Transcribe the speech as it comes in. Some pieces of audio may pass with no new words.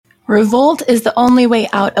Revolt is the only way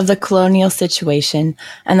out of the colonial situation,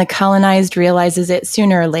 and the colonized realizes it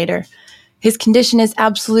sooner or later. His condition is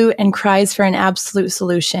absolute and cries for an absolute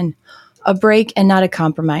solution, a break and not a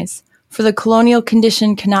compromise. For the colonial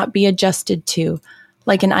condition cannot be adjusted to.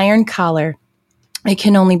 Like an iron collar, it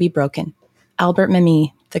can only be broken. Albert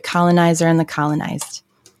Memmi, The Colonizer and the Colonized.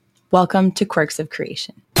 Welcome to Quirks of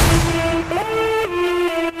Creation.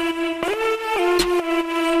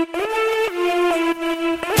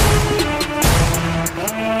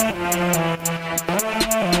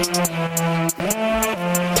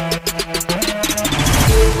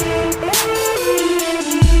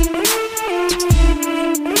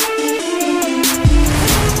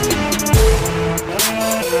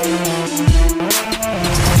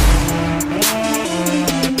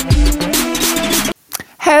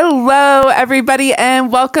 Hello, everybody,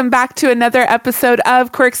 and welcome back to another episode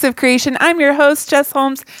of Quirks of Creation. I'm your host, Jess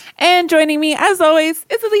Holmes, and joining me, as always,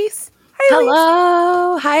 is Elise. Hi, Elise.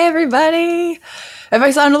 Hello. Hi, everybody. If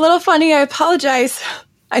I sound a little funny, I apologize.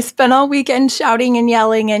 I spent all weekend shouting and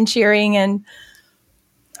yelling and cheering, and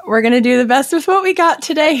we're going to do the best with what we got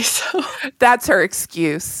today. So that's her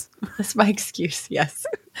excuse. That's my excuse, yes.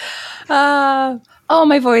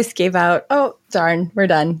 My voice gave out. Oh, darn, we're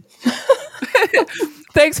done.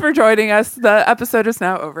 Thanks for joining us. The episode is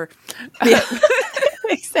now over. Yeah,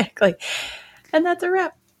 exactly. And that's a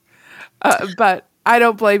wrap. But I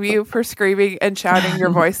don't blame you for screaming and shouting your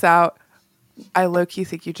voice out. I low-key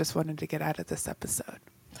think you just wanted to get out of this episode.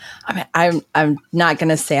 I mean, I'm not going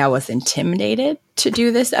to say I was intimidated to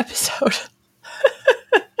do this episode.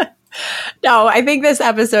 No, I think this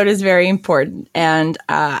episode is very important. And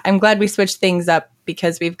I'm glad we switched things up,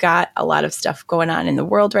 because we've got a lot of stuff going on in the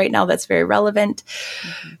world right now that's very relevant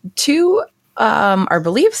to our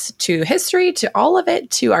beliefs, to history, to all of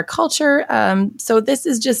it, to our culture. So this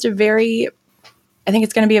is just I think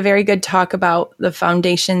it's going to be a very good talk about the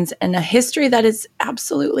foundations and a history that is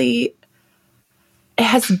absolutely, it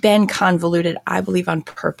has been convoluted, I believe, on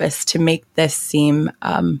purpose to make this seem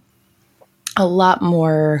a lot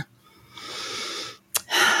more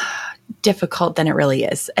difficult than it really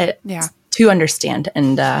is. To understand.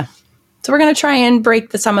 And so we're going to try and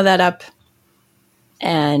break some of that up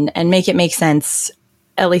and make it make sense,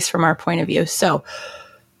 at least from our point of view. So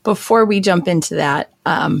before we jump into that,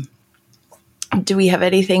 do we have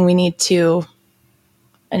anything we need to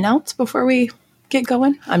announce before we get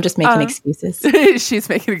going? I'm just making excuses. She's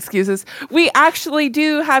making excuses. We actually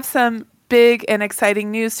do have some big and exciting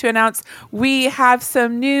news to announce. We have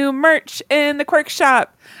some new merch in the Quirk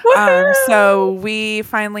Shop. So we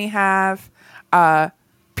finally have a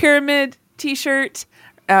pyramid t-shirt,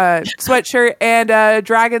 sweatshirt, and a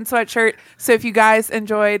dragon sweatshirt. So if you guys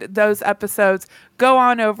enjoyed those episodes, go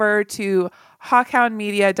on over to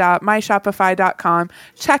hawkhoundmedia.myshopify.com.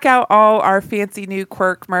 Check out all our fancy new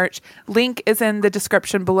Quirk merch. Link is in the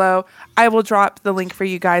description below. I will drop the link for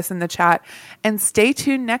you guys in the chat. And stay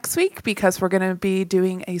tuned next week, because we're going to be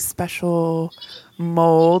doing a special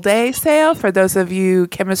Mole Day sale. For those of you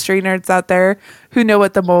chemistry nerds out there who know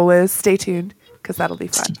what the mole is, stay tuned, because that'll be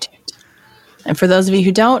fun. And for those of you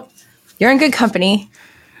who don't, you're in good company.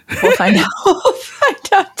 We'll find out. We'll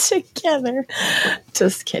find out together.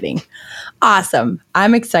 Just kidding. Awesome.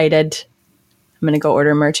 I'm excited. I'm going to go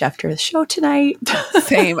order merch after the show tonight.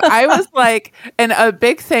 Same. I was like, and a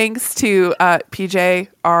big thanks to PJ,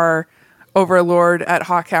 our overlord at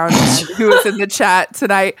Hawkhound, who was in the chat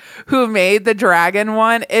tonight, who made the dragon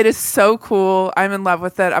one. It is so cool. I'm in love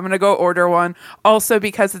with it. I'm going to go order one. Also,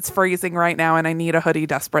 because it's freezing right now and I need a hoodie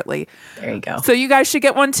desperately. There you go. So you guys should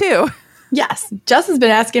get one too. Yes. Justin's been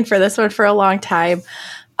asking for this one for a long time.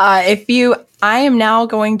 I am now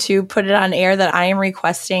going to put it on air that I am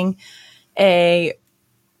requesting a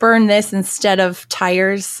burn this instead of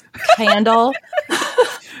tires candle.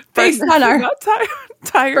 Based on our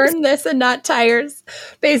tires. Burn this and not tires.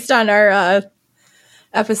 Based on our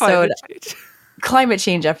episode. Climate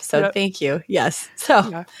change episode. Yep. Thank you. Yes.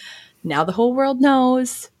 So Now the whole world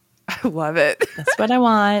knows. I love it. That's what I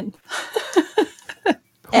want.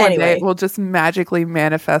 One day we'll just magically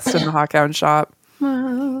manifest in the Hawkhound shop.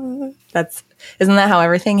 Isn't that how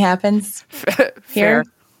everything happens? Fair.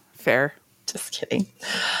 Just kidding.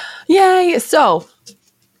 Yay. So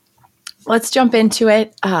let's jump into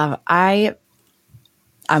it. I'm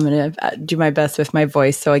going to do my best with my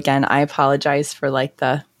voice. So again, I apologize for like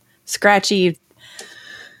the scratchy,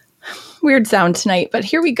 weird sound tonight, but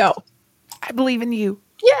here we go. I believe in you.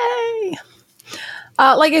 Yay.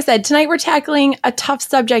 Like I said, tonight we're tackling a tough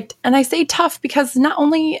subject. And I say tough because not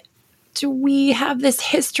only do we have this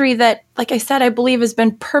history that, like I said, I believe has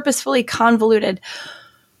been purposefully convoluted,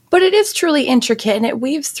 But it is truly intricate, and it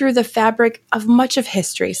weaves through the fabric of much of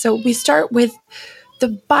history. So we start with the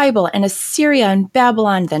Bible and Assyria and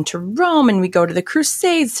Babylon, then to Rome, and we go to the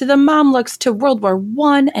Crusades, to the Mamluks, to World War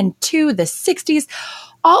I and II, the 60s,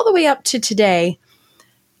 all the way up to today.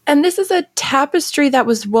 And this is a tapestry that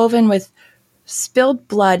was woven with spilled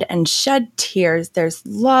blood and shed tears. There's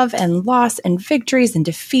love and loss and victories and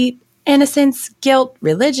defeat, innocence, guilt,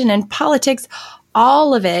 religion, and politics,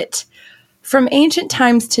 all of it from ancient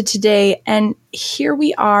times to today. And here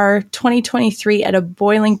we are, 2023, at a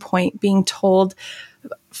boiling point, being told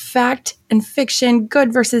fact and fiction,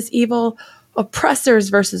 good versus evil, oppressors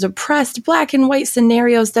versus oppressed, black and white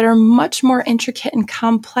scenarios that are much more intricate and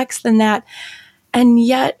complex than that. And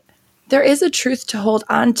yet there is a truth to hold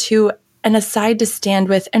on to and a side to stand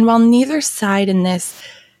with. And while neither side in this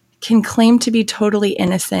can claim to be totally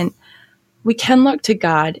innocent, we can look to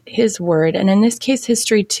God, his word, and in this case,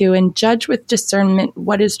 history too, and judge with discernment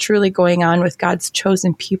what is truly going on with God's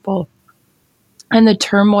chosen people and the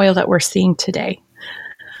turmoil that we're seeing today.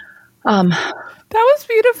 That was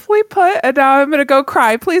beautifully put, and now I'm going to go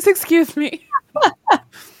cry. Please excuse me.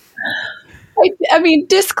 I mean,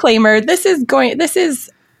 disclaimer,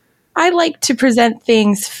 I like to present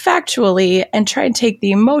things factually and try and take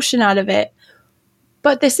the emotion out of it,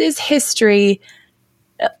 but this is history.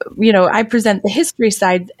 I present the history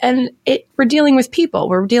side, and we're dealing with people.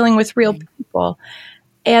 We're dealing with real people.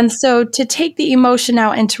 And so to take the emotion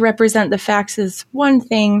out and to represent the facts is one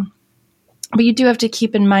thing, but you do have to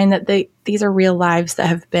keep in mind that these are real lives that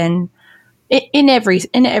have been in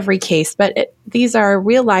every case, but these are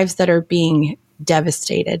real lives that are being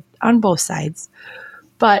devastated on both sides.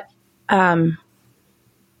 But I'll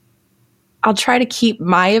try to keep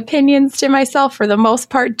my opinions to myself for the most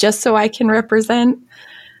part, just so I can represent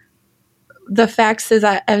the facts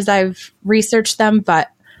as I've researched them.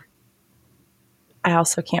 But I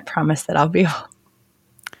also can't promise that I'll be able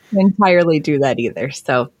to entirely do that either.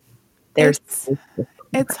 So it's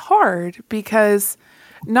hard because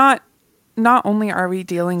not only are we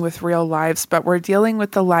dealing with real lives, but we're dealing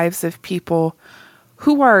with the lives of people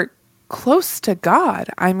who are close to God.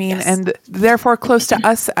 I mean, yes. And therefore close to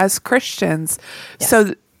us as Christians. Yes.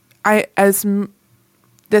 So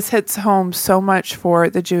this hits home so much for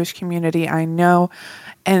the Jewish community, I know,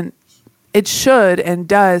 and it should and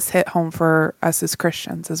does hit home for us as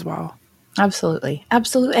Christians as well. Absolutely.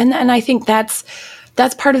 Absolutely. And I think that's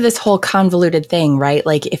part of this whole convoluted thing, right?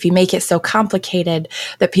 Like if you make it so complicated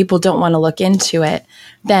that people don't want to look into it,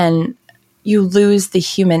 then you lose the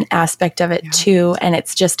human aspect of it too. And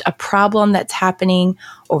it's just a problem that's happening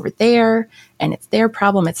over there, and it's their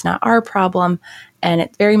problem. It's not our problem. And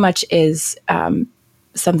it very much is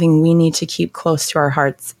something we need to keep close to our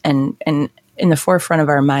hearts and in the forefront of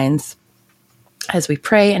our minds as we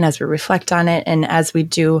pray and as we reflect on it and as we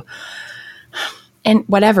do and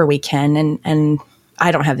whatever we can. And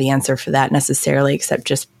I don't have the answer for that necessarily, except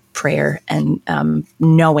just prayer and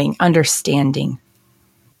knowing, understanding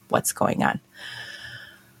what's going on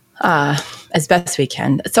as best we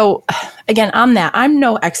can. So again, on that, I'm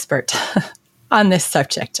no expert on this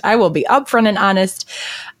subject. I will be upfront and honest.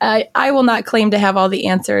 I will not claim to have all the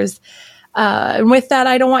answers. And with that,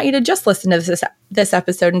 I don't want you to just listen to this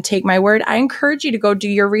episode and take my word. I encourage you to go do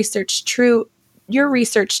your research too.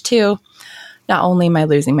 Not only am I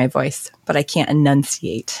losing my voice, but I can't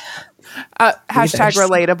enunciate. Hashtag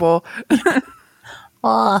relatable.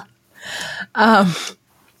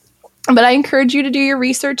 But I encourage you to do your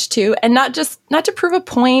research too, and not to prove a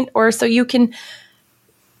point or so you can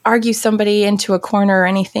argue somebody into a corner or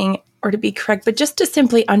anything or to be correct, but just to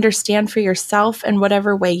simply understand for yourself in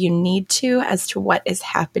whatever way you need to as to what is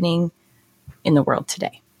happening in the world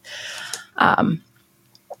today. A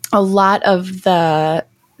lot of the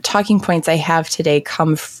talking points I have today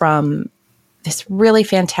come from this really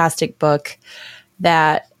fantastic book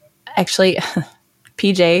that actually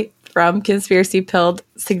PJ from Conspiracy Pilled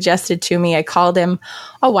suggested to me. I called him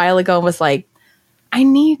a while ago and was like, I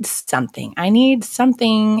need something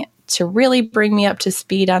to really bring me up to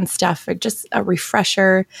speed on stuff, or just a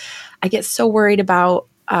refresher. I get so worried about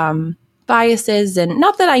biases, and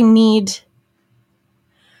not that I need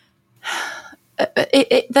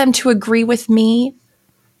them to agree with me,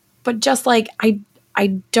 but just like I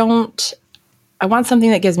want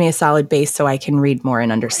something that gives me a solid base so I can read more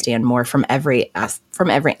and understand more from every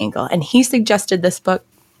angle. And he suggested this book.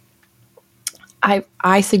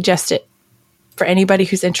 I suggest it for anybody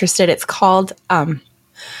who's interested. It's called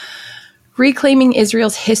Reclaiming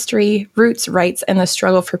Israel's History, Roots, Rights, and the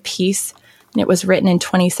Struggle for Peace. And it was written in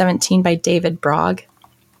 2017 by David Brogg.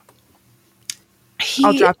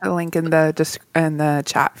 I'll drop the link in the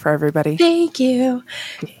chat for everybody. Thank you.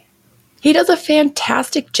 He does a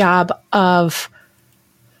fantastic job of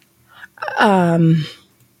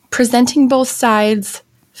presenting both sides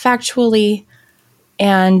factually,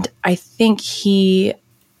 and I think he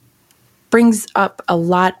brings up a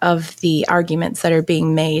lot of the arguments that are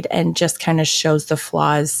being made and just kind of shows the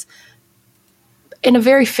flaws in a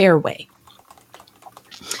very fair way.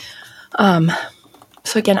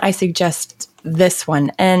 So again, I suggest this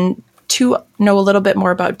one. And to know a little bit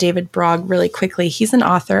more about David Brog really quickly, he's an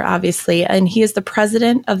author, obviously, and he is the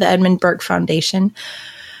president of the Edmund Burke Foundation.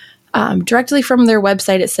 Directly from their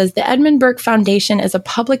website, it says the Edmund Burke Foundation is a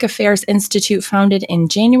public affairs institute founded in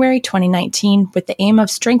January 2019 with the aim of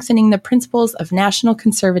strengthening the principles of national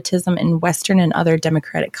conservatism in Western and other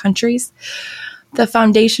democratic countries. The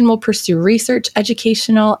foundation will pursue research,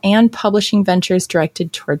 educational, and publishing ventures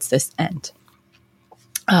directed towards this end.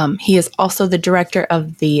 He is also the director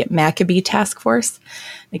of the Maccabee Task Force.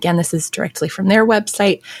 Again, this is directly from their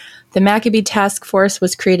website. The Maccabee Task Force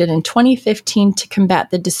was created in 2015 to combat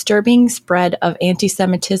the disturbing spread of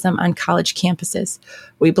anti-Semitism on college campuses.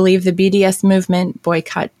 We believe the BDS movement,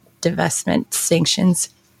 boycott, divestment, sanctions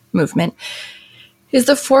movement, is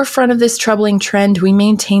the forefront of this troubling trend. We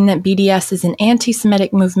maintain that BDS is an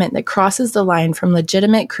anti-Semitic movement that crosses the line from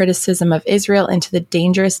legitimate criticism of Israel into the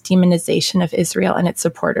dangerous demonization of Israel and its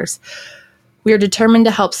supporters. We are determined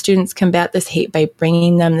to help students combat this hate by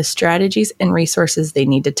bringing them the strategies and resources they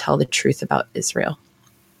need to tell the truth about Israel.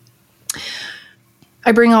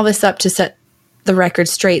 I bring all this up to set the record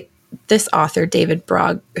straight. This author, David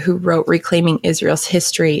Brog, who wrote Reclaiming Israel's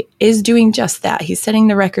History, is doing just that. He's setting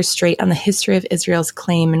the record straight on the history of Israel's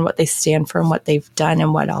claim and what they stand for and what they've done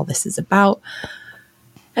and what all this is about.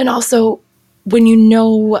 And also, when you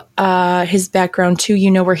know his background too,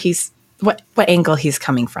 you know where he's what angle he's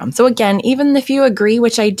coming from. So again, even if you agree,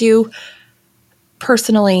 which I do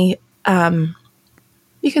personally,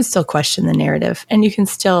 you can still question the narrative and you can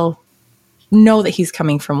still know that he's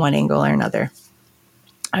coming from one angle or another.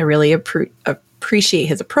 I really appreciate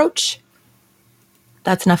his approach.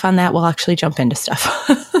 That's enough on that. We'll actually jump into stuff.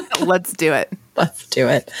 Let's do it. Let's do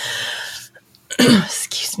it.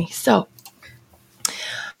 Excuse me. So,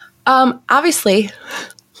 obviously,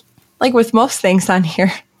 like with most things on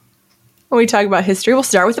here, when we talk about history, we'll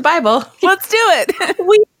start with the Bible. Let's do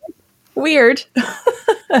it. Weird.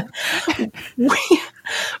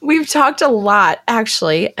 We've talked a lot,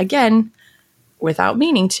 actually, again, without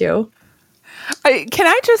meaning to. Can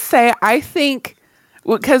I just say, I think,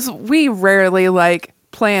 because we rarely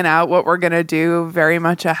plan out what we're going to do very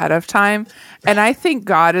much ahead of time. And I think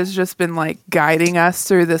God has just been guiding us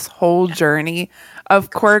through this whole journey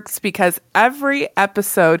of Quirks, because every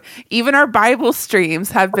episode, even our Bible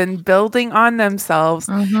streams, have been building on themselves.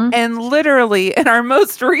 Mm-hmm. And literally in our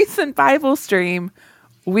most recent Bible stream,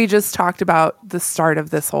 we just talked about the start of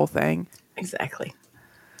this whole thing. Exactly.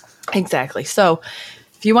 So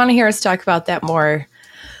if you want to hear us talk about that more,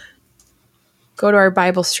 go to our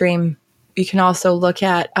Bible stream. You can also look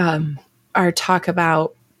at our talk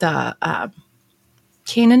about the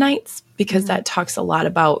Canaanites, because that talks a lot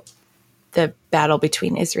about the battle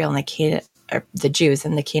between Israel and the Jews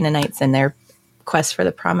and the Canaanites and their quest for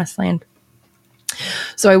the promised land.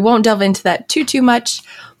 So I won't delve into that too much,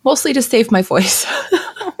 mostly to save my voice.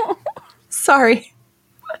 Sorry.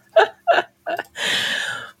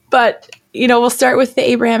 But, we'll start with the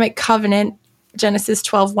Abrahamic covenant, Genesis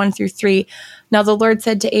 12, 1-3. Now the Lord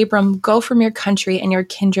said to Abram, go from your country and your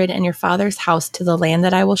kindred and your father's house to the land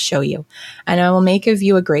that I will show you. And I will make of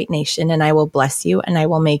you a great nation, and I will bless you, and I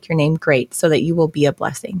will make your name great, so that you will be a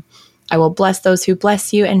blessing. I will bless those who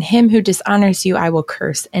bless you, and him who dishonors you I will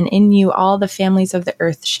curse, and in you all the families of the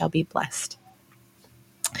earth shall be blessed.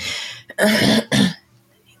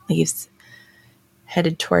 Leaves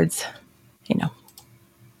headed towards,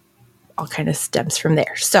 all kind of stems from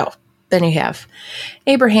there. So then you have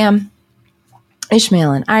Abraham,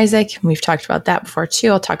 Ishmael, and Isaac. We've talked about that before too.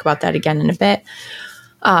 I'll talk about that again in a bit.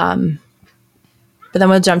 But then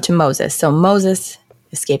we'll jump to Moses. So Moses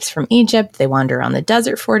escapes from Egypt. They wander around the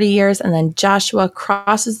desert 40 years. And then Joshua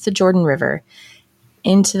crosses the Jordan River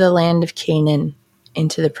into the land of Canaan,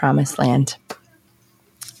 into the promised land.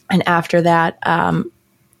 And after that,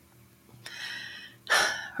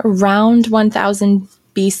 around 1000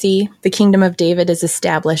 BC, the kingdom of David is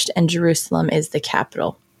established and Jerusalem is the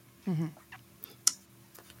capital. Mm-hmm.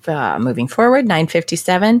 Moving forward,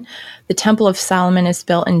 957, the Temple of Solomon is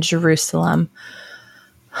built in Jerusalem.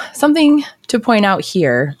 Something to point out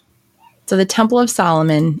here. So the Temple of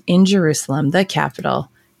Solomon in Jerusalem, the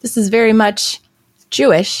capital, this is very much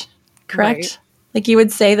Jewish, correct? Right. Like you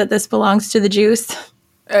would say that this belongs to the Jews?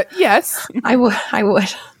 Yes. I would.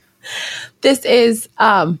 This is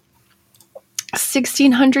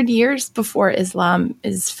 1,600 years before Islam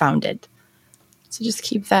is founded. So just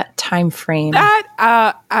keep that time frame.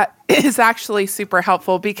 That is actually super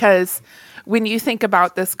helpful, because when you think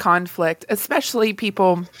about this conflict, especially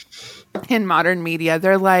people in modern media,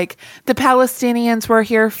 they're like, the Palestinians were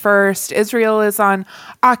here first. Israel is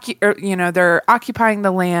they're occupying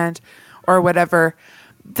the land or whatever.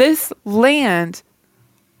 This land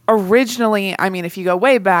originally, I mean, if you go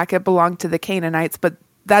way back, it belonged to the Canaanites, but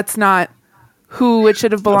that's not who it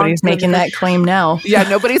should have belonged Nobody's to. making that claim now. Yeah,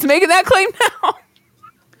 nobody's making that claim now.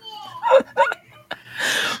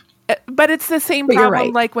 But it's the same problem,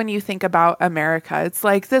 right. like when you think about America. It's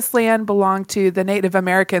like, this land belonged to the Native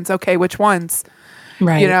Americans. Okay, which ones?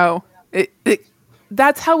 Right. You know,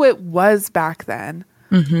 that's how it was back then.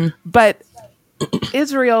 Mm-hmm. But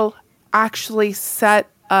Israel actually set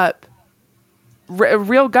up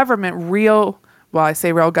real government, I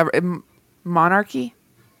say real government, monarchy.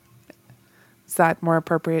 Is that more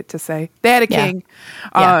appropriate to say? They had a king,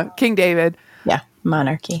 King David. Yeah,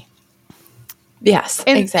 monarchy. Yes,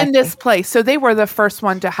 exactly. In this place. So they were the first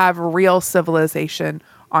one to have real civilization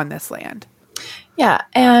on this land. Yeah,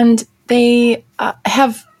 and they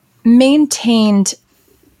have maintained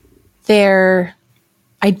their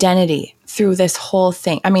identity through this whole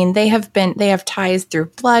thing. I mean, they have ties through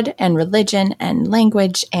blood and religion and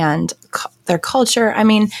language and their culture. I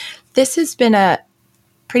mean, this has been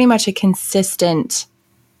pretty much a consistent,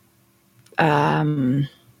 what's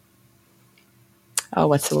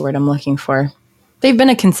the word I'm looking for? They've been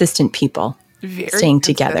a consistent people. Very staying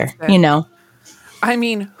together, you know? I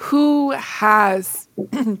mean, who has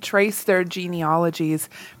traced their genealogies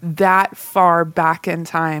that far back in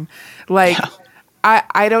time? Like,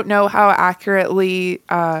 I don't know how accurately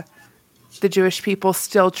the Jewish people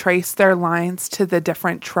still trace their lines to the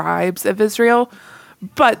different tribes of Israel,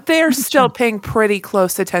 but they're still paying pretty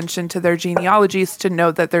close attention to their genealogies to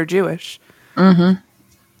know that they're Jewish. Mm-hmm.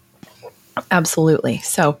 Absolutely.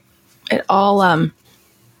 So it's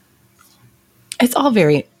all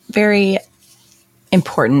very, very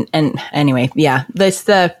important. And anyway, yeah, I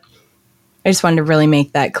just wanted to really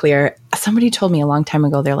make that clear. Somebody told me a long time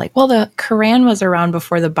ago, they're like, well, the Quran was around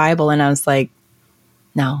before the Bible. And I was like,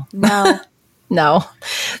 no. No.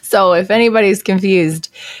 So if anybody's confused,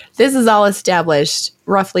 this is all established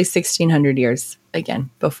roughly 1,600 years, again,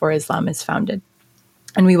 before Islam is founded.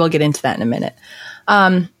 And we will get into that in a minute.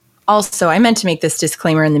 Also, I meant to make this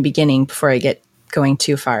disclaimer in the beginning before I get going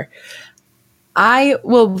too far. I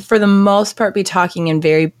will, for the most part, be talking in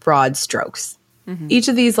very broad strokes. Mm-hmm. Each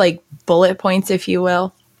of these, like, bullet points, if you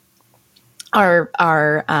will, are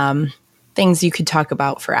things you could talk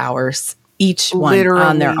about for hours, each one literally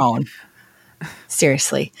on their own.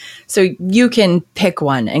 Seriously. So you can pick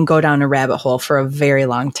one and go down a rabbit hole for a very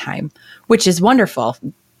long time, which is wonderful.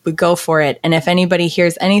 We go for it. And if anybody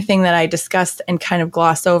hears anything that I discussed and kind of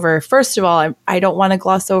gloss over, first of all, I don't want to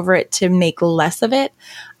gloss over it to make less of it.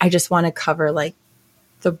 I just want to cover like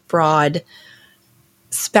the broad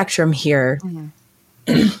spectrum here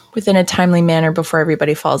within a timely manner before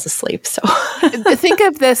everybody falls asleep. So think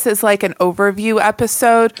of this as like an overview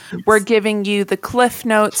episode. We're giving you the cliff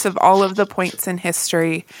notes of all of the points in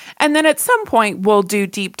history. And then at some point we'll do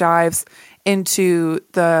deep dives into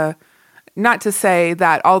not to say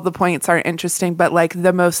that all the points are interesting, but like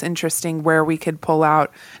the most interesting, where we could pull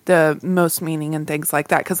out the most meaning and things like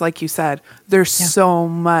that. Because like you said, there's so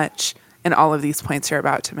much in all of these points you're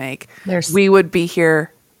about to make. We would be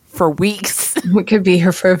here for weeks. We could be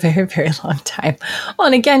here for a very, very long time. Well,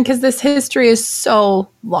 and again, because this history is so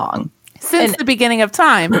long. Since the beginning of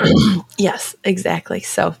time. Yes, exactly.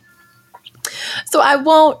 So I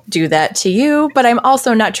won't do that to you, but I'm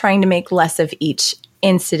also not trying to make less of each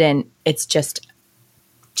incident. It's just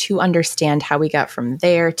to understand how we got from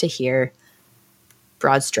there to here,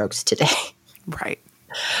 broad strokes today. Right.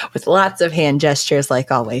 With lots of hand gestures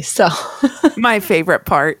like always. So my favorite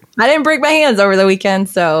part. I didn't break my hands over the weekend,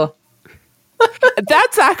 so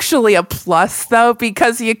that's actually a plus though,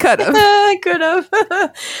 because you could have. I could have.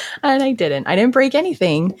 And I didn't. I didn't break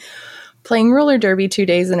anything. Playing roller derby 2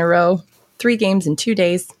 days in a row, 3 games in 2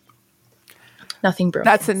 days. Nothing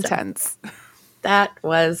broken. That's intense. So that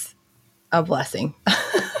was a blessing.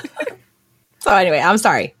 So anyway, I'm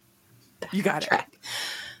sorry. You got it.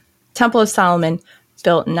 Temple of Solomon,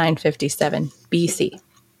 built in 957 BC.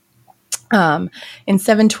 In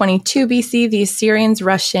 722 BC, the Assyrians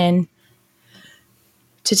rush in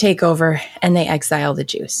to take over and they exile the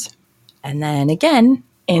Jews. And then again,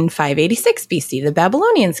 in 586 BC, the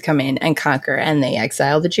Babylonians come in and conquer and they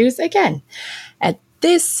exile the Jews again. At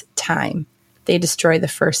this time, they destroy the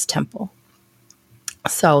first temple.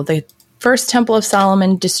 So the first Temple of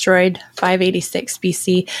Solomon destroyed 586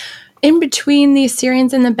 BC. In between the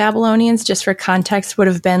Assyrians and the Babylonians, just for context, would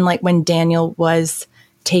have been like when Daniel was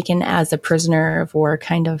taken as a prisoner of war,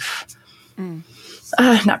 kind of,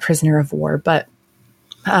 not prisoner of war, but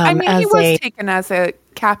I mean, he was taken as a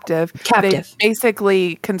captive. They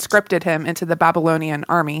basically conscripted him into the Babylonian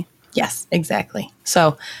army. Yes, exactly.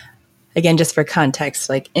 So again, just for context,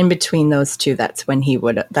 like in between those two, that's when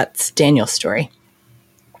that's Daniel's story.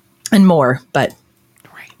 And more, but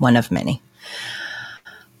one of many.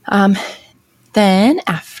 Then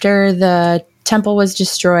after the temple was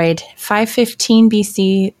destroyed, 515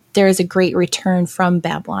 BC, there is a great return from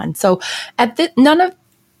Babylon. So none of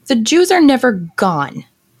the Jews are never gone.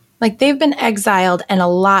 Like they've been exiled and a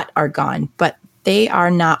lot are gone, but they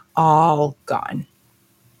are not all gone.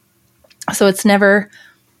 So it's never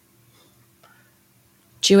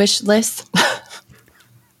Jewish-less.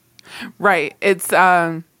 Right. It's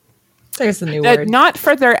there's a new word. Not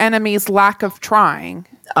for their enemies' lack of trying.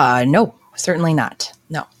 No, certainly not.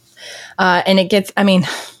 No. And it gets, I mean,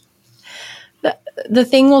 the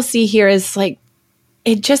thing we'll see here is like,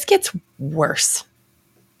 it just gets worse.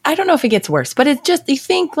 I don't know if it gets worse, but it's just, you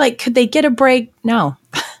think like, could they get a break? No,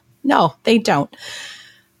 no, they don't.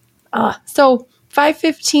 So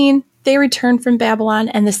 515, they return from Babylon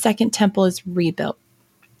and the second temple is rebuilt.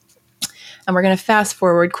 And we're going to fast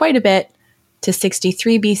forward quite a bit to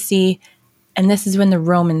 63 BC. And this is when the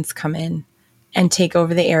Romans come in and take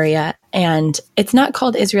over the area. And it's not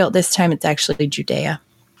called Israel at this time. It's actually Judea.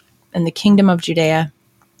 And the kingdom of Judea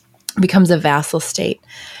becomes a vassal state.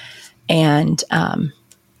 And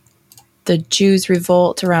the Jews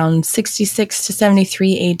revolt around 66 to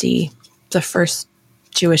 73 AD. The first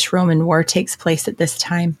Jewish-Roman war takes place at this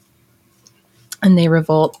time. And they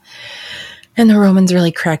revolt. And the Romans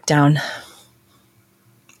really crack down.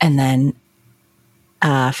 And then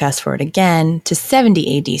fast forward again to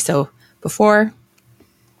 70 AD. So before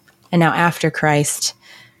and now after Christ,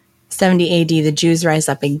 70 AD, the Jews rise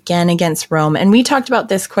up again against Rome. And we talked about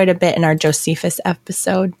this quite a bit in our Josephus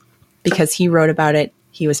episode because he wrote about it.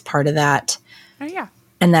 He was part of that. Oh, yeah.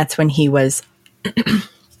 And that's when he was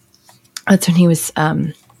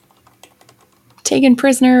taken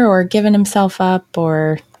prisoner or given himself up,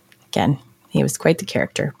 or again, he was quite the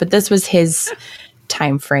character. But this was his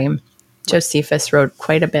time frame. Josephus wrote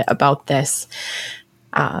quite a bit about this.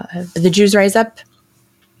 The Jews rise up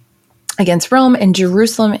against Rome, and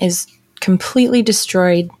Jerusalem is completely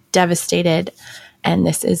destroyed, devastated, and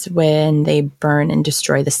this is when they burn and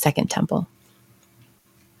destroy the second temple.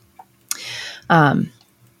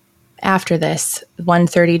 After this,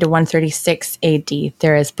 130 to 136 AD,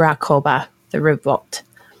 there is Bar Kokhba, the revolt.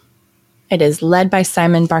 It is led by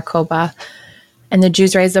Simon Bar Kokhba, and the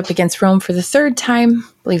Jews rise up against Rome for the third time,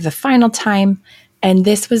 I believe the final time, and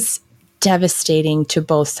this was devastating to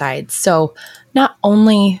both sides. So not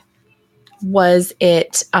only was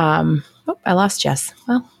it, I lost Jess.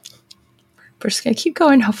 Well, we're just going to keep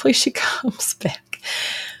going. Hopefully she comes back.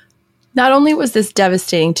 Not only was this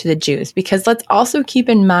devastating to the Jews, because let's also keep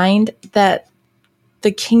in mind that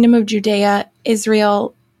the kingdom of Judea,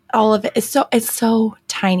 Israel, all of it is it's so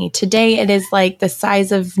tiny. Today it is like the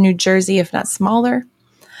size of New Jersey, if not smaller.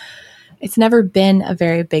 It's never been a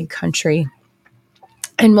very big country.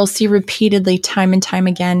 And we'll see repeatedly, time and time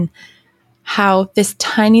again, how this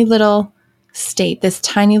tiny little state, this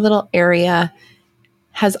tiny little area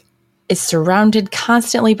is surrounded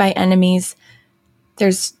constantly by enemies.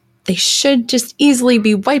 They should just easily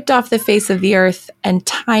be wiped off the face of the earth, and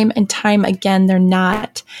time again, they're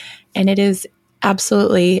not. And it is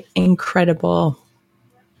absolutely incredible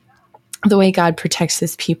the way God protects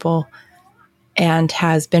his people and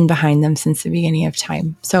has been behind them since the beginning of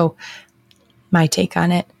time. So my take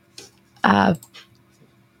on it. But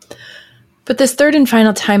this third and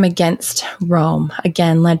final time against Rome,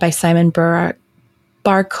 again, led by Simon Bar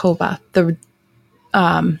Kokhba,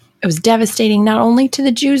 it was devastating not only to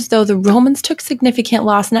the Jews, though the Romans took significant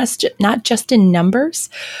loss, not just in numbers,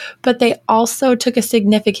 but they also took a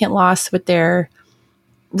significant loss with their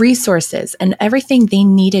resources and everything they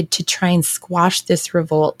needed to try and squash this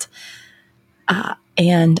revolt.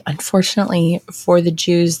 And unfortunately for the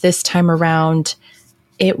Jews this time around,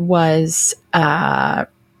 it was the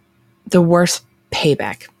worst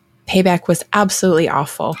payback. Payback was absolutely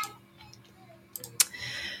awful.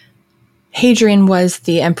 Hadrian was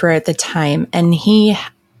the emperor at the time, and he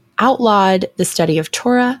outlawed the study of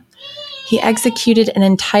Torah. He executed an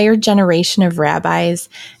entire generation of rabbis,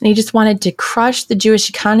 and he just wanted to crush the Jewish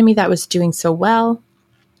economy that was doing so well.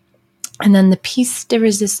 And then the Piece de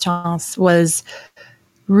Resistance was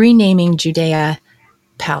renaming Judea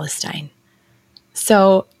Palestine.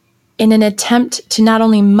 So in an attempt to not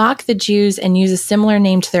only mock the Jews and use a similar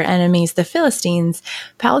name to their enemies, the Philistines,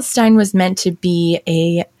 Palestine was meant to be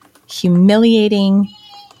a humiliating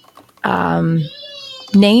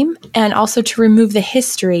name, and also to remove the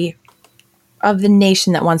history of the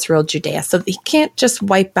nation that once ruled Judea. So he can't just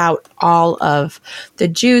wipe out all of the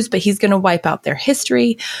Jews, but he's going to wipe out their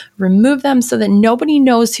history, remove them so that nobody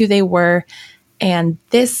knows who they were. And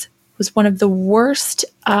this was one of the worst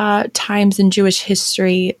times in Jewish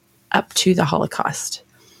history up to the Holocaust.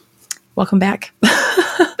 Welcome back.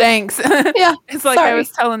 Thanks. Yeah. It's like I was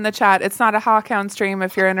telling the chat, it's not a Hawkhound stream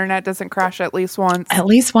if your internet doesn't crash at least once. At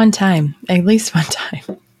least one time. At least one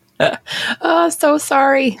time. Oh, so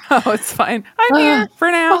sorry. Oh, it's fine. I'm here for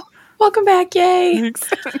now. Welcome back. Yay. Thanks.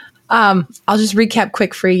 I'll just recap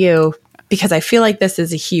quick for you because I feel like this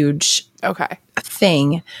is a huge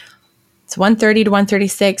thing. It's 130 to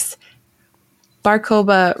 136. Bar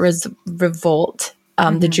Kokhba revolt.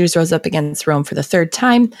 The Jews rose up against Rome for the third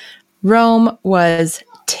time. Rome was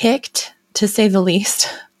ticked, to say the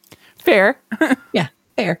least. Fair. Yeah,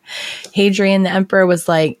 fair. Hadrian, the emperor, was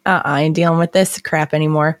like, I ain't dealing with this crap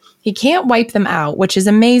anymore. He can't wipe them out, which is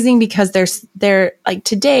amazing because they're like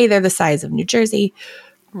today, they're the size of New Jersey.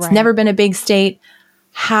 Right. It's never been a big state.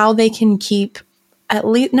 How they can keep at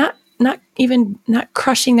least not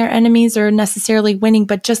crushing their enemies or necessarily winning,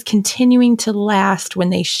 but just continuing to last when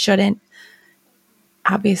they shouldn't.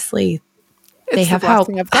 Obviously, they have help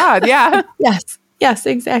of God. Yeah. Yes,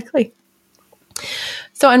 exactly.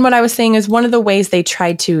 So, and what I was saying is one of the ways they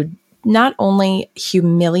tried to not only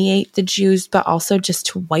humiliate the Jews, but also just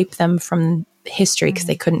to wipe them from history because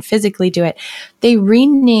they couldn't physically do it. They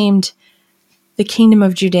renamed the Kingdom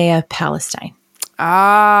of Judea Palestine.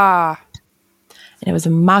 And it was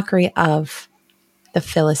a mockery of the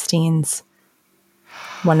Philistines,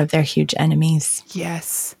 one of their huge enemies.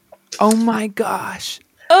 Yes. Oh my gosh.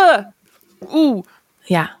 Ooh.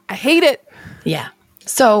 Yeah. I hate it. Yeah.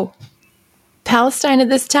 So Palestine at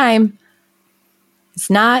this time, it's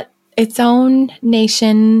not its own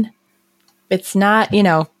nation. It's not,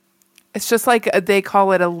 It's just like they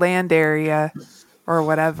call it a land area or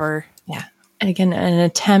whatever. Yeah. And again, an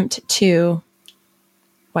attempt to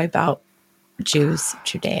wipe out Jews,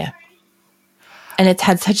 Judea. And it's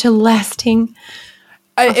had such a lasting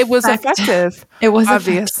It was effective. It was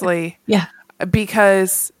obviously. Effective. Yeah.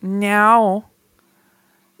 Because now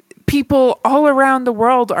people all around the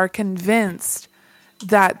world are convinced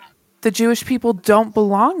that the Jewish people don't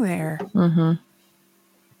belong there. Mm-hmm.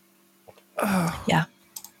 Yeah.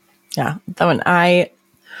 Yeah. That one, I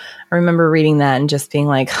remember reading that and just being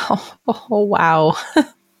like, oh wow.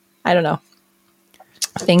 I don't know.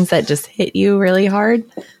 Things that just hit you really hard.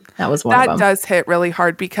 That was one of them. That does hit really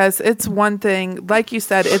hard because it's one thing, like you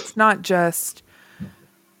said, it's not just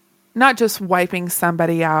wiping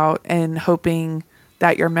somebody out and hoping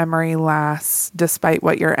that your memory lasts despite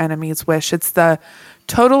what your enemies wish. It's the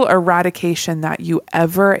total eradication that you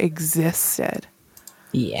ever existed.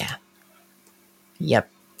 Yeah. Yep.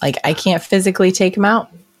 Like I can't physically take them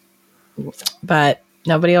out, but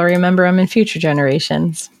nobody will remember them in future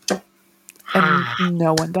generations. And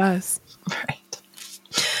no one does. Right.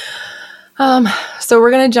 So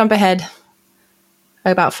we're going to jump ahead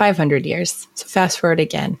about 500 years. So fast forward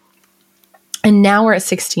again. And now we're at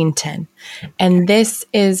 1610. And this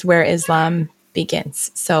is where Islam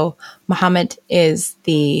begins. So Muhammad is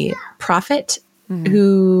the prophet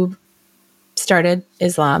who started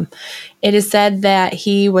Islam. It is said that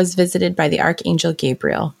he was visited by the Archangel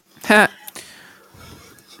Gabriel.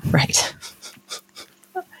 Right.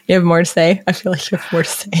 You have more to say? I feel like you have more to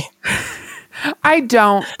say. I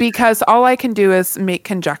don't, because all I can do is make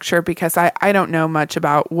conjecture because I don't know much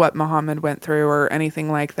about what Muhammad went through or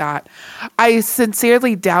anything like that. I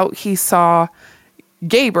sincerely doubt he saw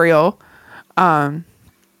Gabriel,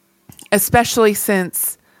 especially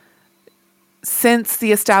since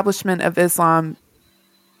the establishment of Islam,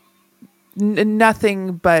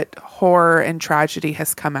 nothing but horror and tragedy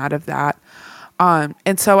has come out of that.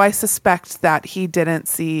 And so I suspect that he didn't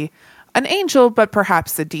see an angel, but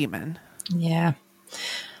perhaps a demon. Yeah.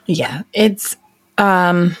 Yeah. It's,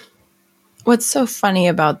 what's so funny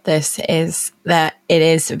about this is that it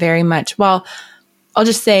is very much, well, I'll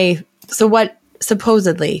just say, so what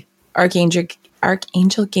supposedly Archangel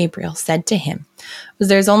Gabriel said to him was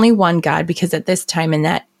there's only one God, because at this time in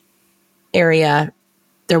that area,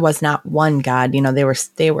 there was not one God,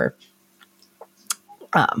 they were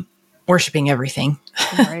worshiping everything.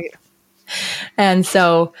 Right. And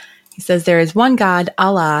so he says, there is one God,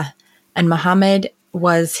 Allah, and Muhammad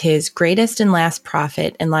was his greatest and last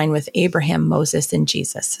prophet in line with Abraham, Moses, and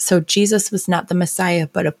Jesus. So Jesus was not the Messiah,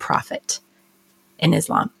 but a prophet in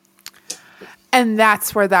Islam. And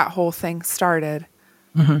that's where that whole thing started.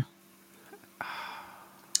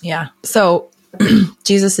 Yeah. So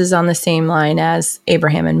Jesus is on the same line as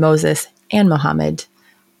Abraham and Moses and Muhammad.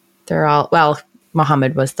 They're all, well,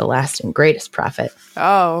 Muhammad was the last and greatest prophet.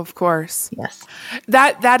 Oh, of course. Yes.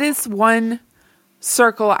 That is one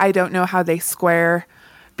circle I don't know how they square,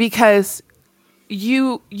 because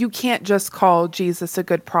you can't just call Jesus a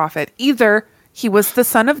good prophet. Either he was the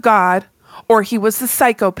son of God or he was the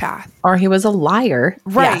psychopath. Or he was a liar.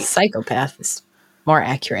 Right. Yeah, psychopath is more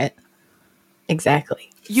accurate. Exactly.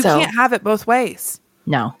 You can't have it both ways.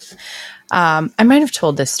 No. I might have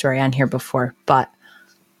told this story on here before, but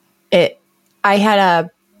we had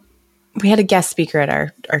a guest speaker at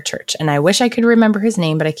our church, and I wish I could remember his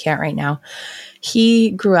name, but I can't right now.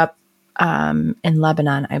 He grew up in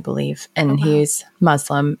Lebanon, I believe, and he's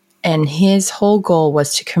Muslim, and his whole goal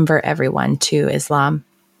was to convert everyone to Islam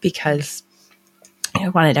because he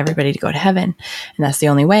wanted everybody to go to heaven, and that's the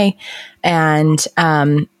only way. And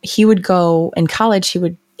he would go in college.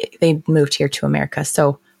 They moved here to America,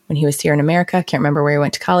 so when he was here in America, I can't remember where he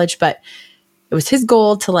went to college, but it was his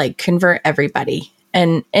goal to like convert everybody.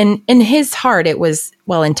 And in his heart, it was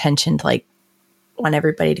well-intentioned, like want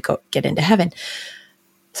everybody to go get into heaven.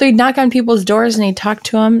 So he'd knock on people's doors and he'd talk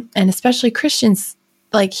to them, and especially Christians,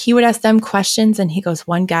 like he would ask them questions. And he goes,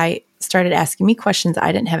 one guy started asking me questions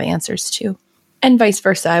I didn't have answers to, and vice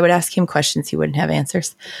versa. I would ask him questions he wouldn't have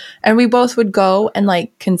answers. And we both would go and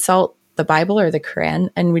like consult the Bible or the Quran,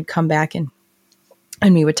 and we'd come back and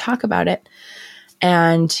we would talk about it.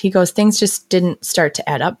 And he goes, things just didn't start to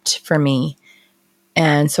add up for me.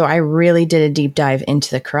 And so I really did a deep dive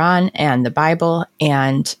into the Quran and the Bible.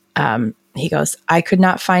 And he goes, I could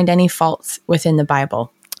not find any faults within the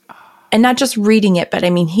Bible. And not just reading it, but I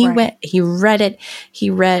mean, he read it.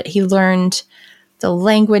 He learned the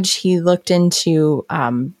language. He looked into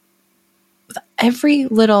every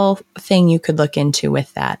little thing you could look into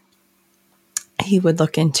with that. He would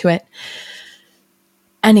look into it.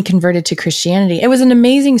 And he converted to Christianity. It was an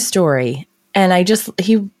amazing story. And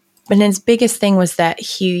and his biggest thing was that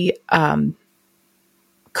he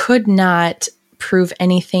could not prove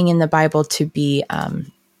anything in the Bible to be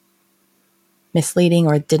misleading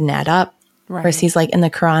or didn't add up. Right. Whereas he's like, in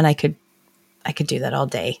the Quran, I could do that all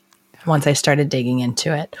day once I started digging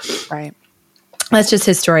into it. Right. That's just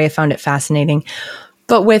his story. I found it fascinating.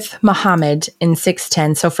 But with Muhammad in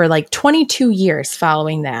 610, so for like 22 years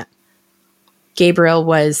following that, Gabriel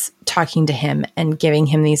was talking to him and giving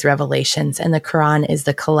him these revelations, and the Quran is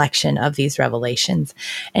the collection of these revelations.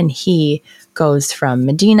 And he goes from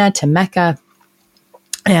Medina to Mecca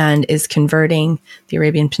and is converting the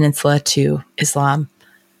Arabian Peninsula to Islam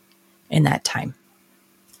in that time.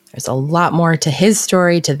 There's a lot more to his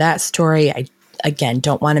story, to that story. I, again,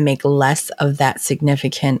 don't want to make less of that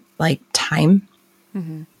significant time,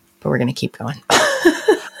 but we're going to keep going.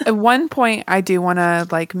 At one point I do want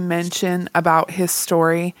to mention about his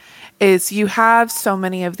story is you have so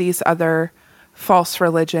many of these other false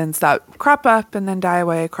religions that crop up and then die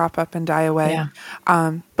away, crop up and die away.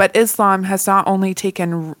 Yeah. But Islam has not only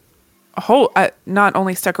taken not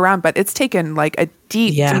only stuck around, but it's taken a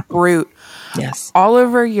deep root. Yes. All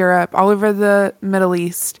over Europe, all over the Middle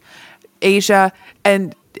East, Asia,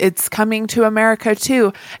 and it's coming to America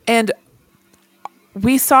too. And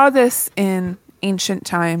we saw this in ancient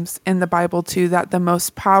times in the Bible too, that the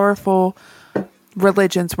most powerful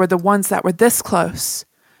religions were the ones that were this close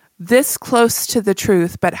to the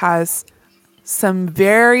truth, but has some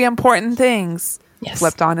very important things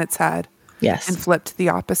flipped on its head. Yes. And flipped the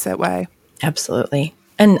opposite way. Absolutely.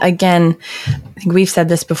 And again, I think we've said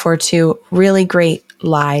this before too, really great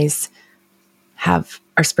lies are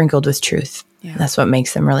sprinkled with truth. Yeah. That's what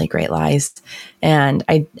makes them really great lies. And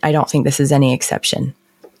I don't think this is any exception.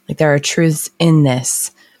 There are truths in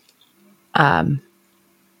this, but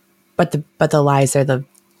the lies are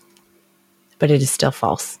but it is still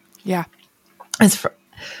false. Yeah.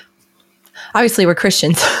 Obviously we're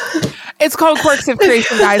Christians. It's called Quirks of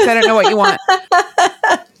Creation, guys. I don't know what you want.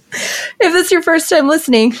 If this is your first time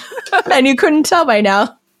listening and you couldn't tell by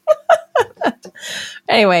now.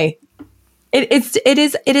 Anyway, it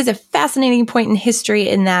is a fascinating point in history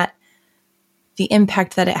in that the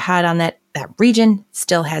impact that it had on that region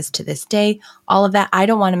still has to this day. All of that. I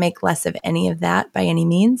don't want to make less of any of that by any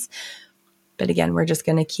means. But again, we're just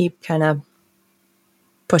going to keep kind of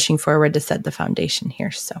pushing forward to set the foundation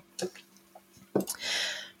here. So,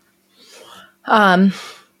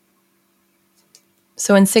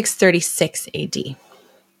 so in 636 AD,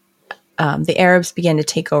 the Arabs began to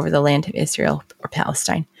take over the land of Israel or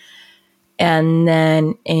Palestine. And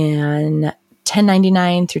then in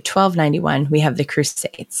 1099 through 1291, we have the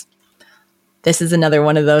Crusades. this is another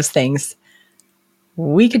one of those things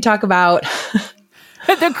we could talk about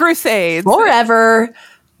The Crusades forever.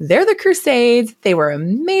 They're the Crusades. They were a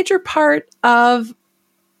major part of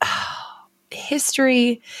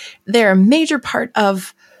history. They're a major part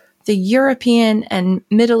of the European and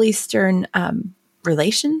Middle Eastern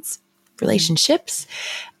relationships.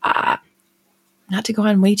 Not to go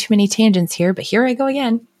on way too many tangents here, but here I go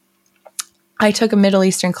again. I took a Middle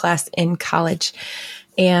Eastern class in college,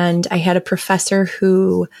 and I had a professor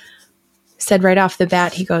who said right off the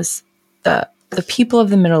bat, he goes, the people of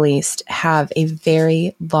the Middle East have a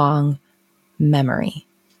very long memory,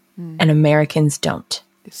 and Americans don't.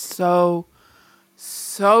 So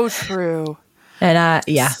true. And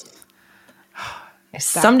yeah, I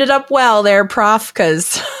summed it up well there, Prof,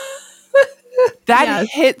 because that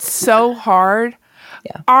hits so hard.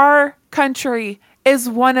 Yeah. Our country is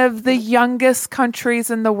one of the youngest countries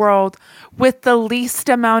in the world with the least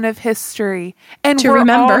amount of history. And to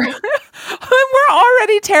remember. We're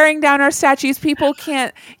already tearing down our statues. People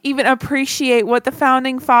can't even appreciate what the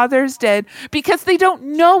founding fathers did because they don't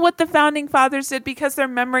know what the founding fathers did because their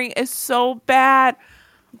memory is so bad.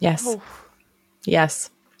 Yes. Oh.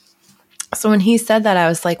 Yes. So when he said that, I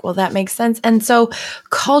was like, well, that makes sense. And so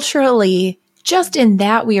culturally, just in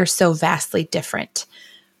that, we are so vastly different.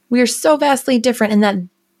 We are so vastly different in that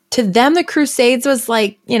to them, the Crusades was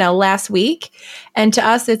like, last week. And to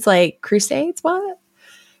us, it's like, Crusades? What?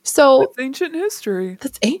 So that's ancient history.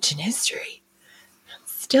 That's ancient history.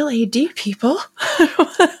 Still AD, people.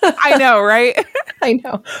 I know, right? I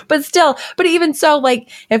know. But even so, like,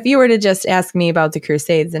 if you were to just ask me about the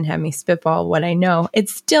Crusades and have me spitball what I know, it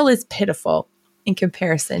still is pitiful in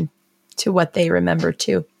comparison to what they remember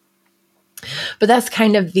too. But that's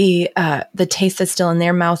kind of the taste that's still in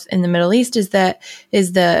their mouth in the Middle East is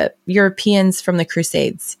the Europeans from the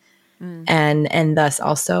Crusades, and thus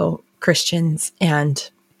also Christians and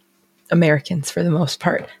Americans for the most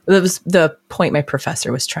part. That was the point my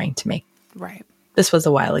professor was trying to make. Right. This was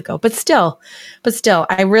a while ago, but still,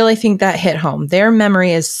 I really think that hit home. Their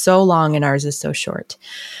memory is so long and ours is so short.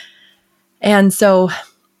 And so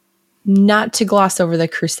not to gloss over the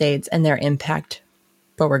Crusades and their impact,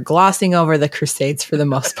 but we're glossing over the Crusades for the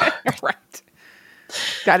most part. Right.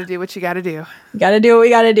 Got to do what you got to do. Got to do what we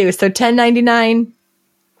got to do. So 1099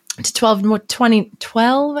 to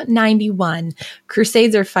 1291,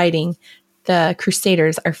 the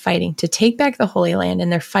Crusaders are fighting to take back the Holy Land,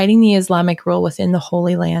 and they're fighting the Islamic rule within the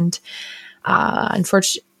Holy Land.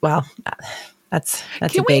 Unfortunately, well, that's Can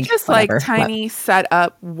a big we just tiny set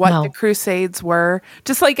up what the Crusades were?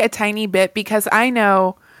 Just like a tiny bit, because I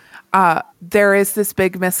know there is this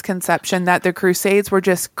big misconception that the Crusades were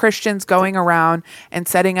just Christians going around and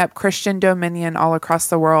setting up Christian dominion all across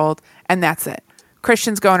the world, and that's it.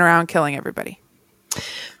 Christians going around killing everybody.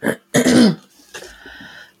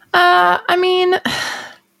 I mean,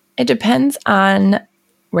 it depends on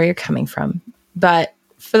where you're coming from. But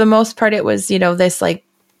for the most part, it was, this like,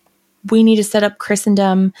 we need to set up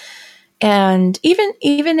Christendom. And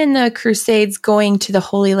even in the Crusades, going to the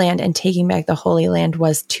Holy Land and taking back the Holy Land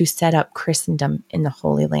was to set up Christendom in the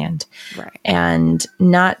Holy Land. Right. And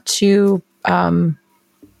not to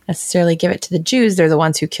necessarily give it to the Jews. They're the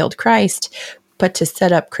ones who killed Christ, but to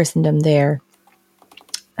set up Christendom there.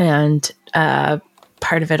 And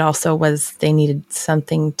part of it also was they needed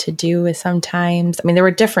something to do with sometimes. I mean, there were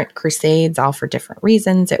different crusades, all for different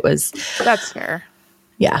reasons. That's fair.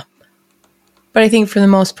 Yeah. But I think for the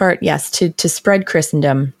most part, yes, to spread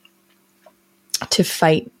Christendom, to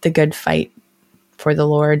fight the good fight for the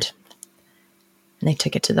Lord. And they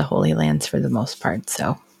took it to the Holy Lands for the most part.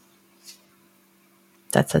 So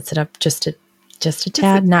that sets it up just a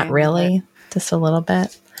tad, not really, just a little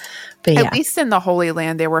bit. But at least in the Holy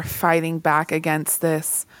Land, they were fighting back against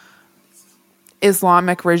this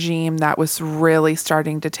Islamic regime that was really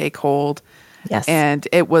starting to take hold. Yes. And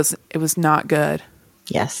it was not good.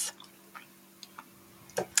 Yes.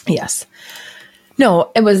 Yes.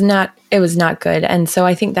 No, it was not good. And so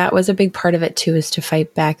I think that was a big part of it too, is to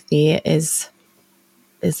fight back the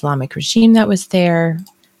Islamic regime that was there,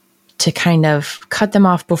 to kind of cut them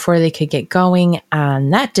off before they could get going.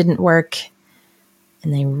 And that didn't work.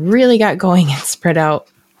 And they really got going and spread out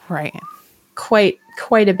right quite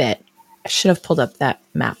a bit. I should have pulled up that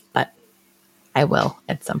map, but I will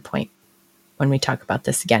at some point when we talk about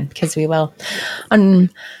this again, because we will. In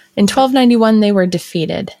 1291, they were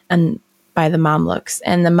defeated by the Mamluks,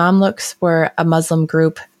 and the Mamluks were a Muslim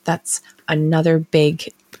group. That's another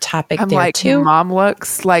big topic there too.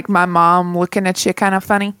 Mamluks, like my mom looking at you kind of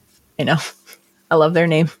funny. I know. I love their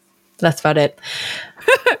name. That's about it.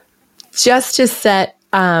 Just to set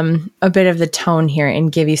a bit of the tone here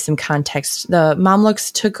and give you some context. The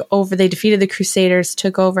Mamluks took over, they defeated the Crusaders,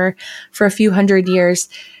 took over for a few hundred years.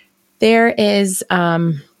 There is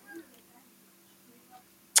a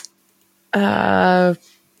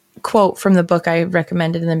quote from the book I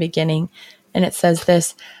recommended in the beginning, and it says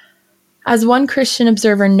this: as one Christian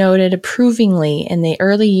observer noted approvingly in the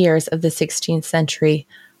early years of the 16th century,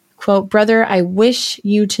 quote, "Brother, I wish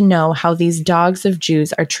you to know how these dogs of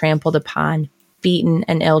Jews are trampled upon, beaten,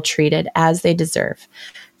 and ill-treated, as they deserve.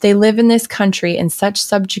 They live in this country in such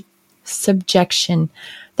subjection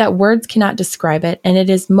that words cannot describe it, and it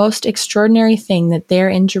is most extraordinary thing that there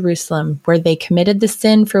in Jerusalem, where they committed the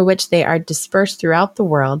sin for which they are dispersed throughout the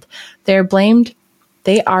world, they are blamed.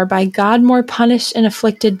 They are by God more punished and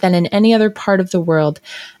afflicted than in any other part of the world,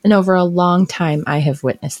 and over a long time I have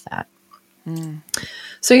witnessed that."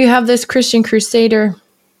 So you have this Christian crusader,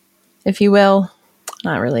 if you will,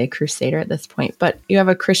 not really a crusader at this point, but you have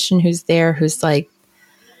a Christian who's there who's like,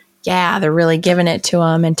 yeah, they're really giving it to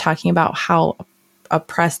them and talking about how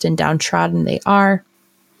oppressed and downtrodden they are,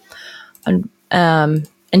 and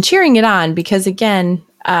cheering it on because, again,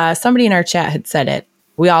 somebody in our chat had said it.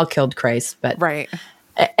 We all killed Christ, but right.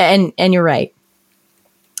 And you're right.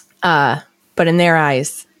 But in their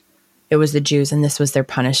eyes, it was the Jews, and this was their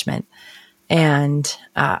punishment. And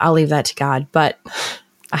I'll leave that to God. But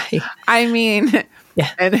I mean,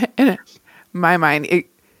 yeah, in my mind,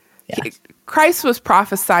 Christ was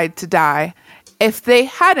prophesied to die. If they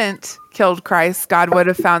hadn't killed Christ, God would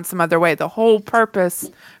have found some other way. The whole purpose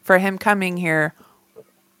for him coming here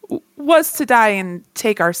was to die and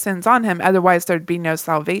take our sins on him. Otherwise, there'd be no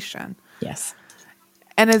salvation. Yes.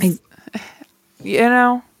 And it's,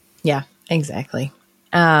 Yeah, exactly.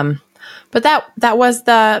 But that was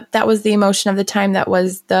the emotion of the time. That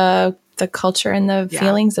was the culture and the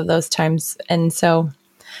feelings of those times. And so,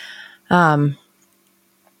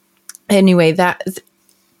 anyway,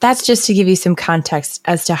 that's just to give you some context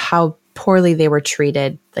as to how poorly they were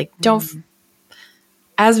treated. Like,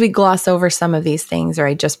 as we gloss over some of these things, or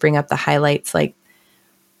I just bring up the highlights, like,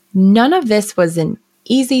 none of this was an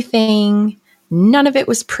easy thing. None of it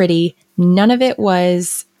was pretty. None of it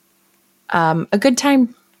was a good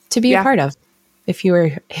time to be a part of if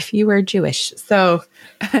you were Jewish. So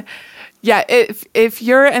yeah, if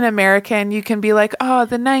you're an American, you can be like, oh,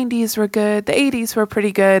 the 90s were good. The 80s were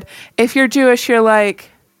pretty good. If you're Jewish, you're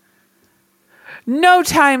like, no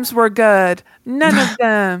times were good. None of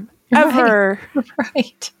them ever.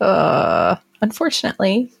 Right.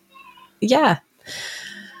 Unfortunately. Yeah.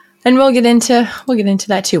 And we'll get into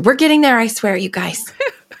that too. We're getting there, I swear, you guys.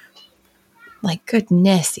 Like,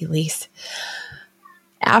 goodness, Elise.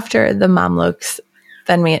 After the Mamluks,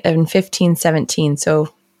 then in 1517,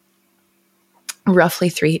 so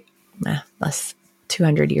roughly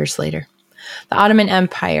 200 years later, the Ottoman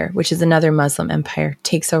Empire, which is another Muslim empire,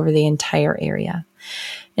 takes over the entire area.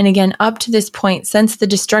 And again, up to this point, since the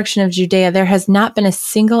destruction of Judea, there has not been a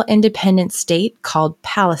single independent state called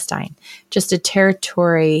Palestine, just a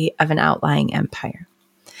territory of an outlying empire.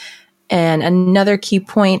 And another key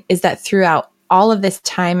point is that throughout all of this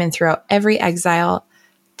time and throughout every exile,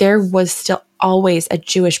 there was still always a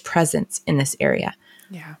Jewish presence in this area.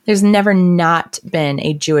 Yeah. There's never not been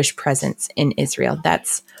a Jewish presence in Israel.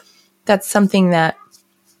 That's something that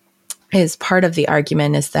is part of the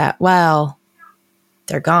argument, is that, well,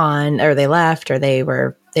 they're gone, or they left, or they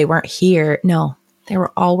weren't here. No, they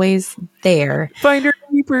were always there. Finder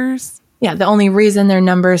keepers. Yeah, the only reason their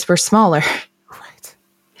numbers were smaller, right,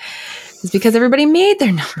 is because everybody made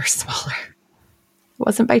their numbers smaller. It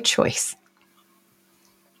wasn't by choice.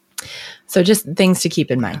 So just things to keep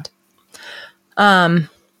in mind. Now,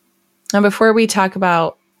 before we talk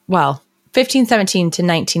about, 1517 to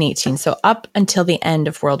 1918, so up until the end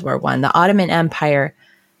of World War I, the Ottoman Empire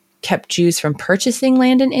kept Jews from purchasing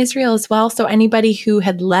land in Israel as well. So anybody who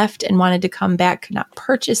had left and wanted to come back could not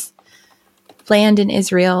purchase land in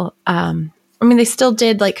Israel. They still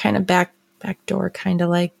did, like, kind of backdoor, kind of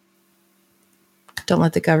like, don't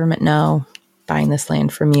let the government know, buying this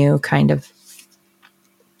land from you kind of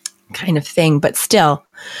thing. But still,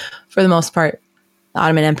 for the most part, the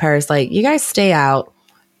Ottoman Empire is like, you guys stay out.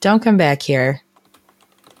 Don't come back here.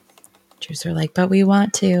 Jews are like, but we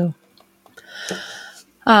want to.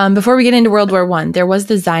 Before we get into World War I, there was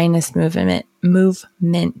the Zionist movement in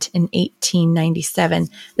 1897.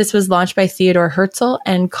 This was launched by Theodor Herzl,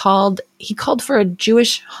 and he called for a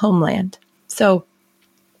Jewish homeland. So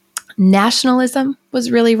nationalism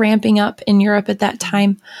was really ramping up in Europe at that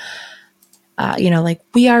time. like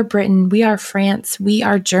we are Britain, we are France, we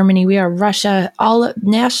are Germany, we are Russia. All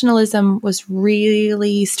nationalism was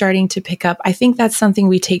really starting to pick up. I think that's something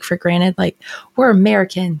we take for granted. Like, we're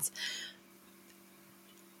Americans.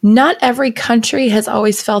 Not every country has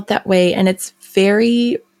always felt that way, and it's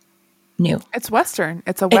very new. It's Western.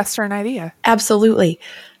 It's a Western idea. Absolutely.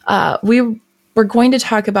 We're going to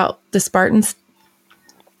talk about the Spartans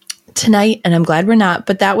tonight, and I'm glad we're not,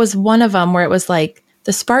 but that was one of them where it was like,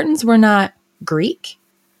 the Spartans were not Greek,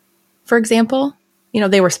 for example.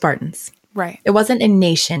 They were Spartans. Right. It wasn't a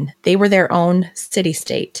nation. They were their own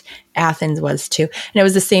city-state. Athens was too. And it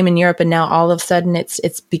was the same in Europe. And now all of a sudden it's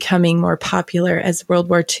becoming more popular as World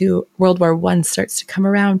War I starts to come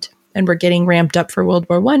around, and we're getting ramped up for World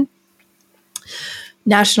War I.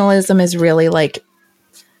 Nationalism is really like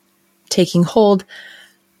taking hold.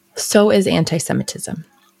 So is anti-Semitism.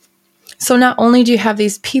 So not only do you have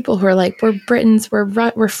these people who are like, we're Britons,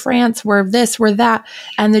 we're France, we're this, we're that.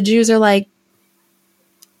 And the Jews are like,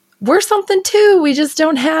 we're something too. We just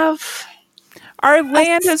don't have our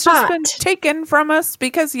land has just been taken from us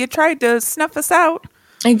because you tried to snuff us out.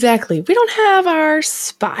 Exactly. We don't have our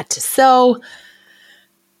spot. So,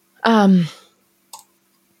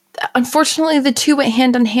 unfortunately, the two went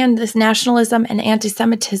hand in hand, this nationalism and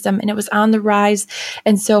anti-Semitism, and it was on the rise.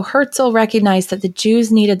 And so Herzl recognized that the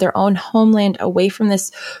Jews needed their own homeland away from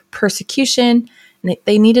this persecution.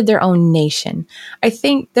 They needed their own nation. I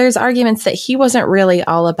think there's arguments that he wasn't really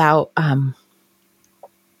all about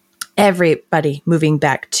everybody moving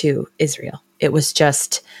back to Israel. It was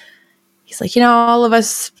just, he's like, all of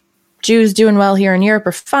us Jews doing well here in Europe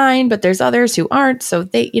are fine, but there's others who aren't. So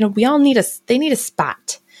they all need they need a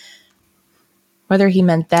spot. Whether he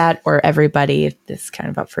meant that or everybody is kind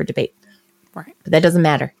of up for debate. Right. But that doesn't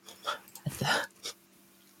matter.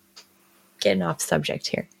 Getting off subject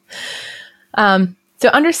here. So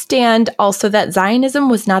understand also that Zionism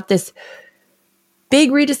was not this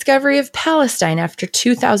big rediscovery of Palestine after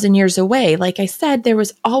 2,000 years away. Like I said, there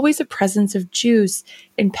was always a presence of Jews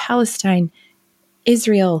in Palestine,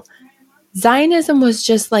 Israel. Zionism was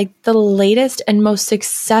just like the latest and most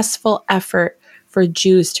successful effort for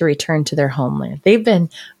Jews to return to their homeland. They've been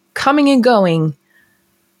coming and going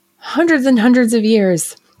hundreds and hundreds of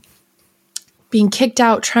years, being kicked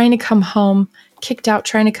out, trying to come home, kicked out,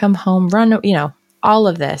 trying to come home, run, all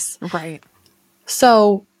of this. Right.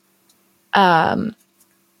 So, again,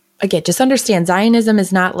 just understand Zionism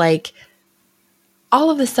is not like all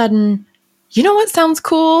of a sudden, you know what sounds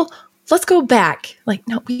cool? Let's go back. Like,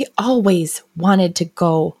 no, we always wanted to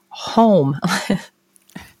go home.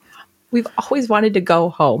 We've always wanted to go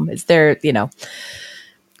home. Is there, so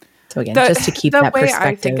again, just to keep that perspective. The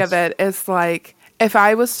way I think of it is like, if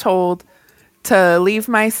I was told to leave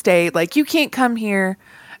my state, like, you can't come here,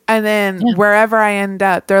 and then wherever I end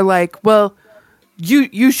up, they're like, well,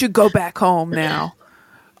 you should go back home now.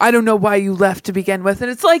 I don't know why you left to begin with.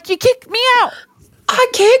 And it's like, you kicked me out. I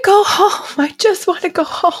can't go home. I just want to go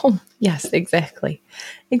home. Yes, exactly.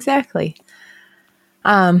 Exactly.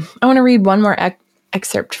 I want to read one more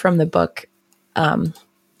excerpt from the book,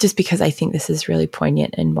 just because I think this is really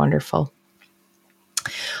poignant and wonderful.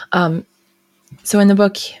 So in the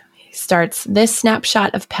book, he starts, this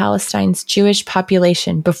snapshot of Palestine's Jewish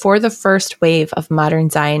population before the first wave of modern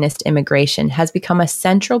Zionist immigration has become a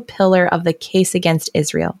central pillar of the case against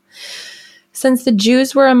Israel. Since the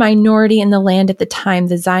Jews were a minority in the land at the time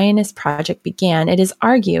the Zionist project began, it is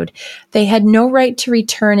argued they had no right to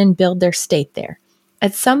return and build their state there.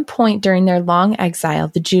 At some point during their long exile,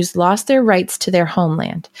 the Jews lost their rights to their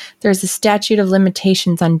homeland. There is a statute of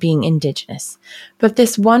limitations on being indigenous. But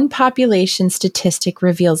this one population statistic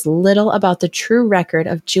reveals little about the true record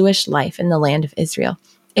of Jewish life in the land of Israel.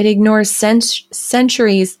 It ignores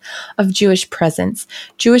centuries of Jewish presence,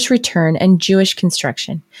 Jewish return, and Jewish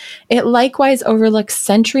construction. It likewise overlooks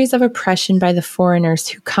centuries of oppression by the foreigners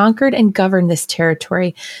who conquered and governed this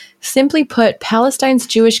territory. Simply put, Palestine's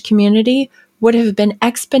Jewish community would have been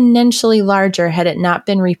exponentially larger had it not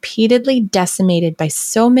been repeatedly decimated by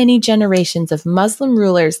so many generations of Muslim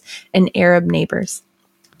rulers and Arab neighbors.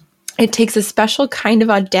 It takes a special kind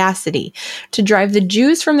of audacity to drive the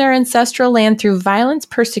Jews from their ancestral land through violence,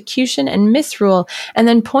 persecution, and misrule, and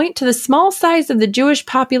then point to the small size of the Jewish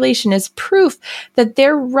population as proof that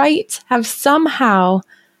their rights have somehow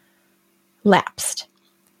lapsed.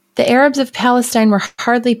 The Arabs of Palestine were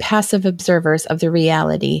hardly passive observers of the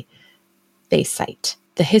reality they cite.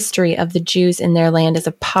 The history of the Jews in their land is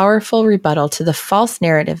a powerful rebuttal to the false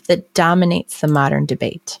narrative that dominates the modern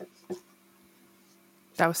debate.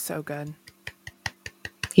 That was so good.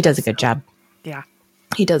 He does a good job. Yeah.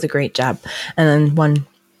 He does a great job. And then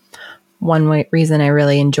reason I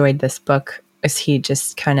really enjoyed this book is he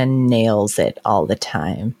just kind of nails it all the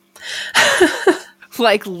time.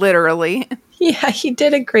 Like literally. Yeah, he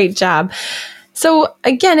did a great job. So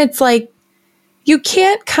again, it's like you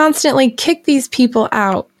can't constantly kick these people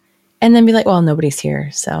out and then be like, well, nobody's here,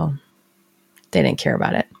 so they didn't care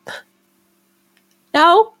about it.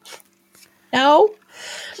 No.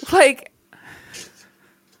 Like,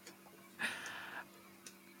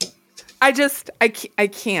 I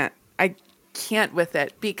can't with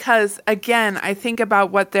it, because again, I think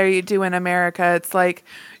about what they do in America. It's like,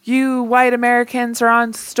 you white Americans are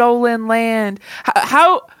on stolen land.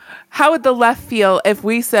 How would the left feel if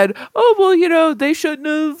we said, oh, well, they shouldn't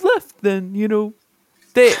have left then,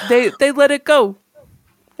 they let it go.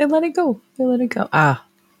 They let it go. Ah,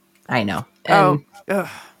 I know. And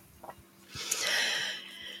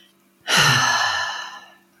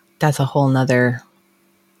that's a whole nother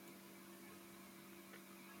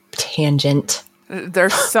tangent.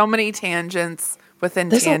 There's so many tangents within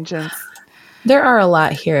tangents. There are a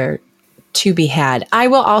lot here to be had. I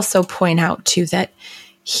will also point out too that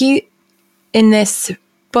in this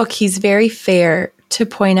book, he's very fair to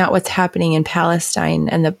point out what's happening in Palestine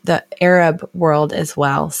and the Arab world as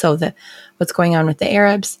well. So what's going on with the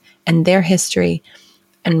Arabs and their history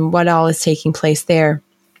and what all is taking place there.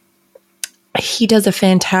 He does a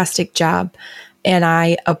fantastic job, and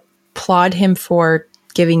I applaud him for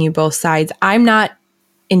giving you both sides. I'm not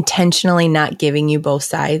intentionally not giving you both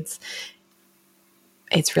sides.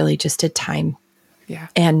 It's really just a time. Yeah.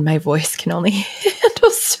 And my voice can only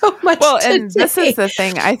handle so much. Well, today. And this is the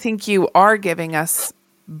thing. I think you are giving us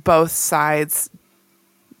both sides,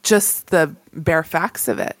 just the bare facts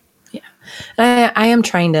of it. Yeah. I am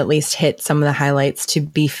trying to at least hit some of the highlights to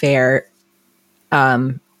be fair,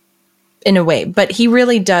 in a way. But he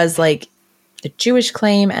really does like the Jewish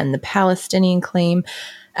claim and the Palestinian claim.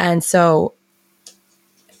 And so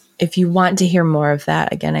if you want to hear more of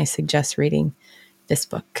that, again, I suggest reading this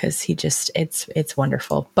book because it's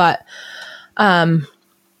wonderful. But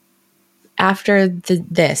after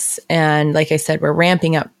this, and like I said, we're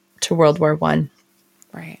ramping up to World War I.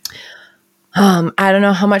 Right. I don't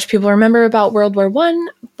know how much people remember about World War I,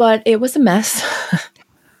 but it was a mess.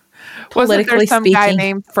 Wasn't there some guy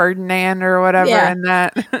named Ferdinand or whatever in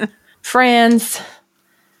that? France,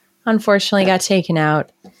 unfortunately, got taken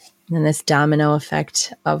out. And then this domino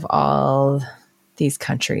effect of all these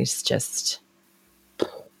countries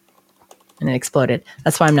and it exploded.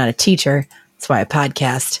 That's why I'm not a teacher. That's why I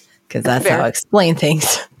podcast, because that's how I explain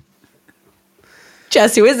things.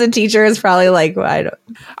 Jess, who is a teacher, is probably like, well,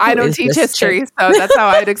 I don't teach history, so that's how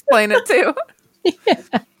I'd explain it too. Yeah.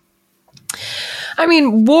 I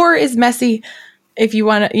mean, war is messy. If you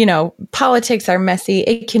want to, politics are messy.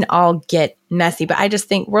 It can all get messy. But I just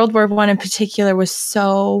think World War I in particular was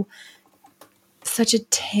such a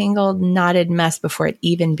tangled, knotted mess before it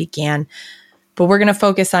even began. But we're going to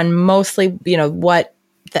focus on mostly,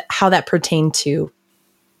 how that pertained to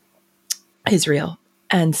Israel.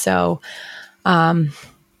 And so, as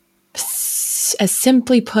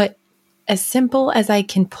simple as I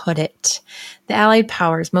can put it, the Allied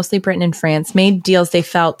powers, mostly Britain and France, made deals they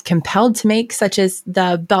felt compelled to make, such as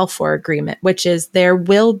the Balfour Agreement, which is there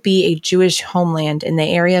will be a Jewish homeland in the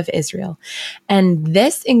area of Israel. And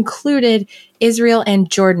this included Israel and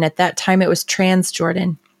Jordan. At that time, it was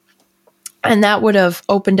Transjordan. And that would have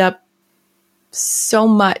opened up so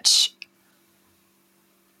much.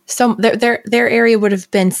 So their area would have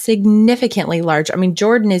been significantly larger. I mean,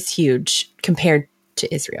 Jordan is huge compared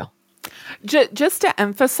to Israel. Just to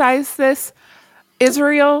emphasize this,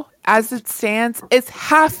 Israel, as it stands, is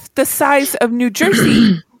half the size of New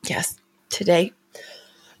Jersey. Yes, today.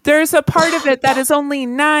 There's a part of it that is only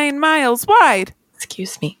 9 miles wide.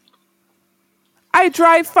 Excuse me. I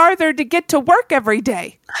drive farther to get to work every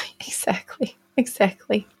day. Exactly.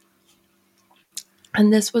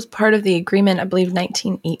 And this was part of the agreement, I believe,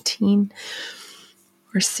 1918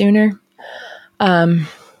 or sooner. I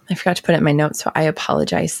forgot to put it in my notes, so I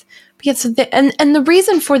apologize. But yeah, so and the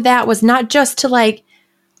reason for that was not just to like,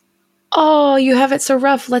 oh, you have it so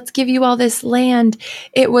rough, let's give you all this land.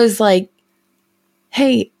 It was like,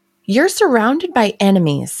 hey, you're surrounded by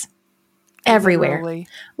enemies everywhere. Literally.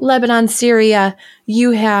 Lebanon, Syria,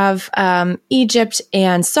 you have Egypt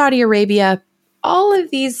and Saudi Arabia. All of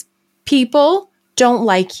these people don't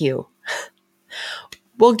like you.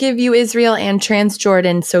 We'll give you Israel and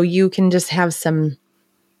Transjordan so you can just have something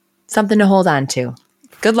to hold on to.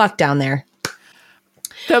 Good luck down there.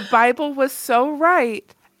 The Bible was so right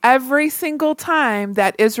every single time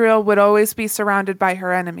that Israel would always be surrounded by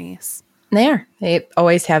her enemies. They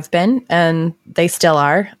always have been, and they still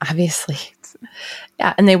are, obviously.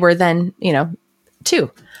 Yeah, and they were then,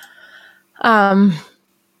 two.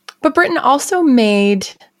 But Britain also made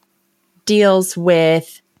deals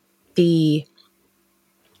with the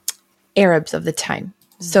Arabs of the time.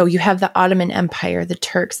 So you have the Ottoman Empire, the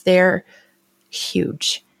Turks, they're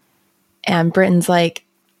huge. And Britain's like,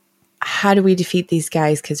 how do we defeat these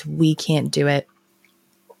guys? Because we can't do it.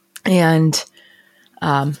 And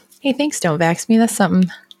hey, thanks, Don't Vax Me. That's something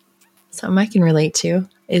I can relate to.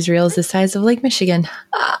 Israel is the size of Lake Michigan.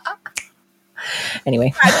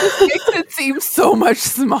 Anyway. That just makes it seem so much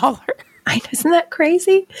smaller. I know, isn't that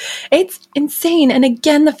crazy? It's insane. And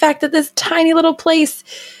again, the fact that this tiny little place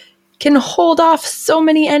can hold off so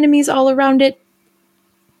many enemies all around it.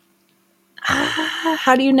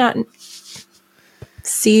 How do you not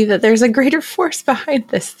see that there's a greater force behind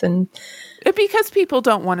this than... Because people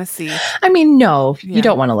don't want to see. I mean, no, you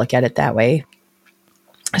don't want to look at it that way.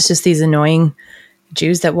 It's just these annoying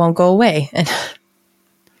Jews that won't go away. And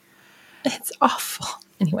it's awful.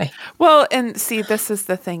 Anyway. Well, and see, this is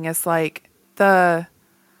the thing, is like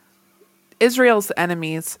Israel's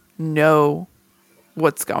enemies know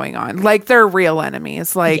what's going on. Like, they're real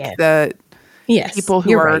enemies. Like the people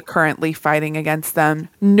who are currently fighting against them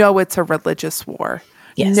know it's a religious war.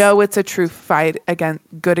 Yes. Know it's a true fight against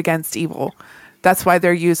good against evil. That's why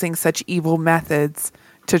they're using such evil methods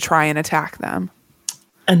to try and attack them.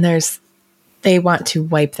 And they want to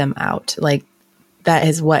wipe them out. Like, that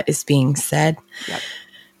is what is being said. Yep.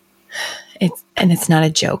 It's not a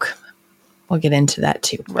joke. We'll get into that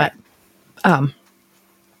too. Right. But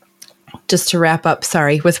just to wrap up,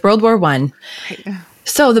 with World War I. Right.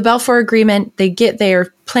 So the Balfour Agreement,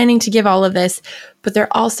 they're planning to give all of this, but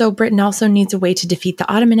Britain also needs a way to defeat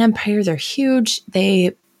the Ottoman Empire. They're huge.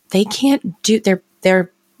 They can't do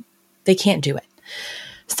they can't do it.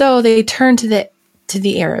 So they turn to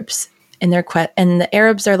the Arabs and the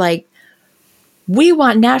Arabs are like, we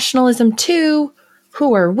want nationalism too.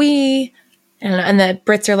 Who are we? And the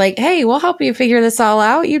Brits are like, hey, we'll help you figure this all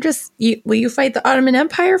out. Will you fight the Ottoman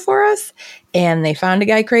Empire for us? And they found a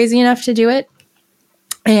guy crazy enough to do it.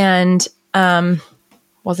 And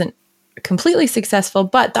wasn't completely successful,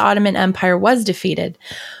 but the Ottoman Empire was defeated.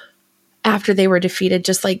 After they were defeated,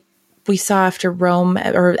 just like we saw after Rome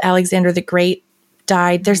or Alexander the Great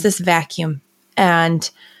died, there's this vacuum. And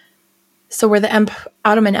so where the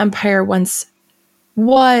Ottoman Empire once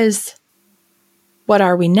was, what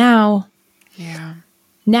are we now? Yeah.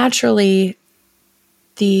 Naturally,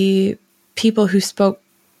 the people who spoke,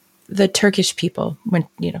 the Turkish people went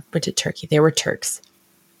to Turkey. They were Turks.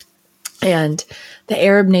 And the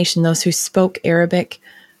Arab nation, those who spoke Arabic,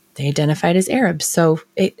 they identified as Arabs. So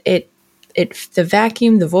the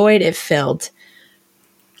vacuum, the void, it filled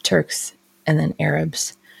Turks and then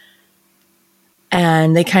Arabs.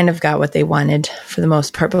 And they kind of got what they wanted for the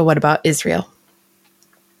most part. But what about Israel?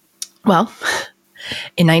 Well,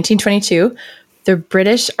 in 1922, the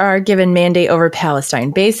British are given mandate over Palestine.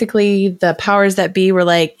 Basically, the powers that be were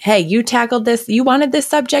like, hey, you tackled this. You wanted this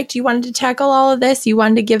subject. You wanted to tackle all of this. You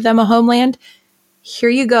wanted to give them a homeland. Here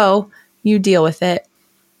you go. You deal with it.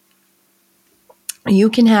 You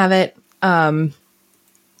can have it. It's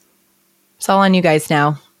all on you guys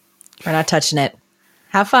now. We're not touching it.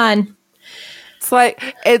 Have fun.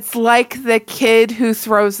 It's like the kid who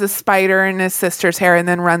throws the spider in his sister's hair and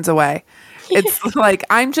then runs away. It's like,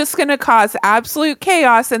 I'm just going to cause absolute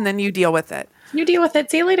chaos and then you deal with it. You deal with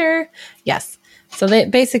it. See you later. Yes. So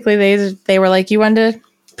they were like, you wanted to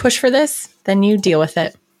push for this? Then you deal with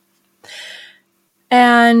it.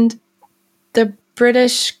 And the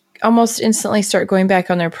British almost instantly start going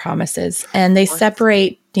back on their promises. And they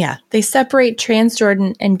separate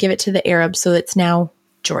Transjordan and give it to the Arabs. So it's now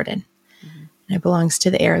Jordan. Mm-hmm. And it belongs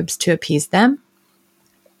to the Arabs to appease them.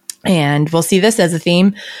 And we'll see this as a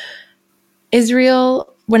theme.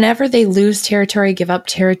 Israel, whenever they lose territory, give up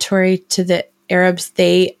territory to the Arabs,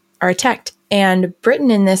 they are attacked. And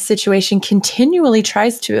Britain in this situation continually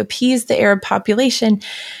tries to appease the Arab population.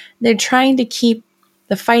 They're trying to keep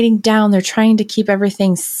the fighting down. They're trying to keep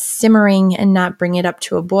everything simmering and not bring it up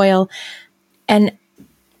to a boil. And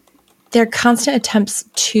their constant attempts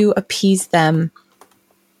to appease them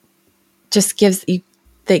just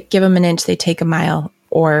they give them an inch, they take a mile,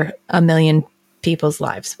 or a million people's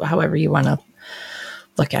lives, however you want to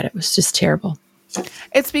look at it. It was just terrible.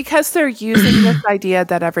 It's because they're using this idea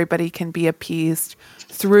that everybody can be appeased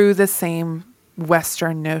through the same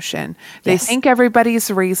Western notion. They think everybody's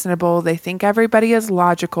reasonable. They think everybody is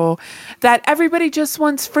logical, that everybody just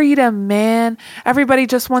wants freedom, man. Everybody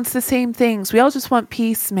just wants the same things. We all just want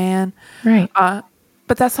peace, man. Right.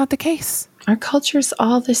 But that's not the case. Our culture's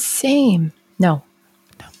all the same. No.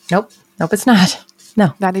 Nope, it's not.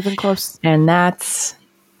 No. Not even close. And that's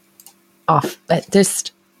off.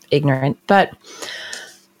 Just ignorant. But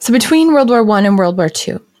so between World War I and World War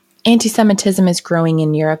II, anti-Semitism is growing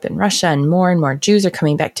in Europe and Russia, and more Jews are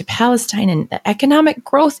coming back to Palestine, and the economic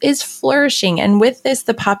growth is flourishing. And with this,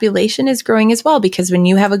 the population is growing as well, because when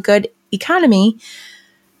you have a good economy,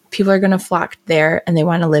 people are going to flock there, and they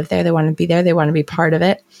want to live there. They want to be there. They want to be part of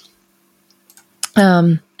it.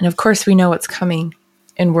 And of course, we know what's coming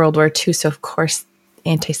in World War II. So of course,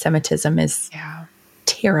 anti-Semitism is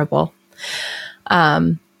terrible.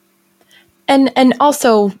 And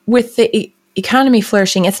also with the economy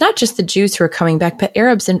flourishing, it's not just the Jews who are coming back, but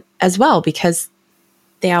Arabs as well, because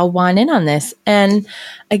they all want in on this. And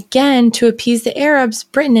again, to appease the Arabs,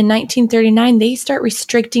 Britain in 1939, they start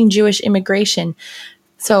restricting Jewish immigration.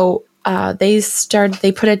 So they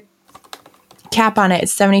put a cap on it.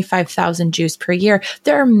 It's 75,000 Jews per year.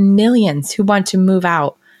 There are millions who want to move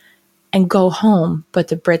out and go home, but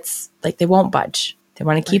the Brits, they won't budge. They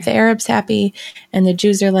want to keep the Arabs happy. And the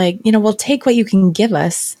Jews are like, we'll take what you can give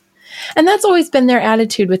us. And that's always been their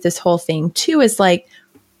attitude with this whole thing, too, is like,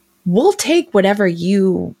 we'll take whatever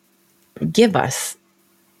you give us.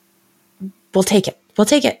 We'll take it. We'll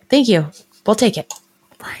take it. Thank you. We'll take it.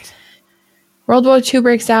 Right. World War II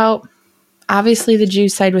breaks out. Obviously, the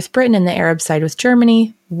Jews side with Britain and the Arabs side with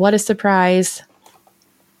Germany. What a surprise.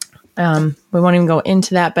 We won't even go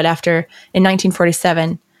into that. But in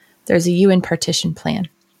 1947, there's a UN partition plan.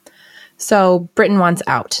 So Britain wants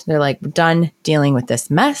out. They're like, we're done dealing with this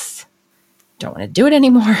mess. Don't want to do it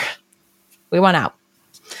anymore. We want out.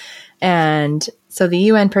 And so the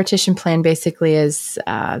UN partition plan basically is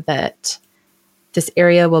that this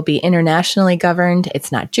area will be internationally governed.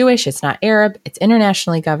 It's not Jewish. It's not Arab. It's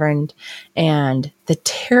internationally governed. And the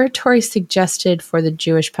territory suggested for the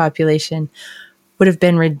Jewish population would have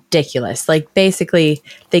been ridiculous. Basically,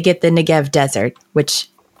 they get the Negev Desert, which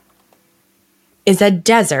is a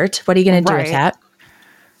desert. What are you going to do with that?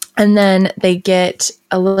 And then they get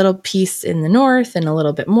a little piece in the north and a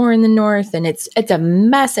little bit more in the north. And it's a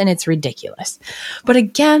mess and it's ridiculous. But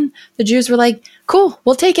again, the Jews were like, cool,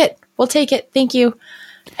 we'll take it. We'll take it. Thank you.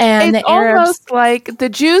 And it's the Arabs, almost like the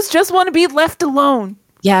Jews just want to be left alone.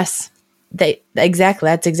 Yes, that's exactly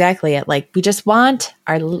it. We just want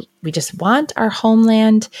our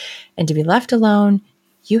homeland and to be left alone.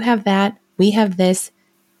 You have that. We have this.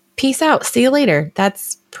 Peace out. See you later.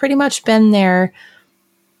 That's pretty much been their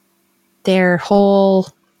whole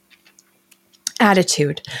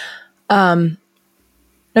attitude. Now,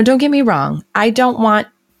 don't get me wrong. I don't want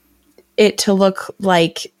it to look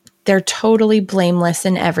like they're totally blameless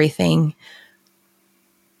in everything.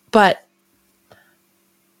 But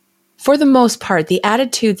for the most part, the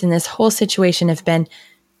attitudes in this whole situation have been,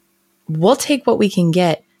 we'll take what we can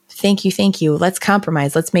get. Thank you. Thank you. Let's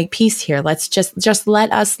compromise. Let's make peace here. Let's just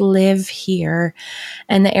let us live here.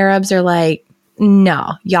 And the Arabs are like,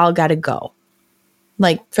 no, y'all got to go.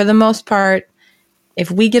 For the most part,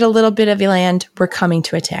 if we get a little bit of your land, we're coming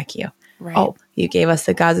to attack you. Right. Oh, you gave us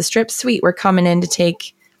the Gaza Strip? Sweet. We're coming in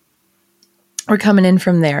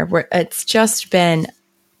from there. It's just been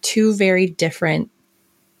two very different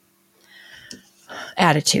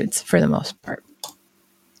attitudes for the most part.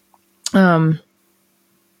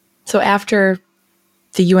 So after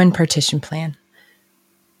the UN partition plan,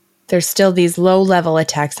 there's still these low-level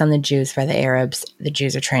attacks on the Jews by the Arabs. The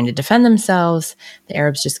Jews are trying to defend themselves. The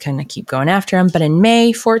Arabs just kind of keep going after them. But in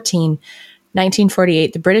May 14,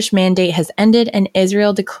 1948, the British mandate has ended and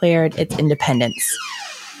Israel declared its independence.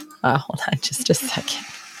 Hold on just a second.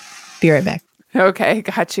 Be right back. Okay,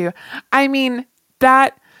 got you. I mean,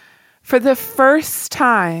 that for the first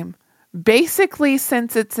time, basically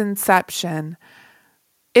since its inception,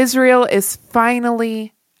 Israel is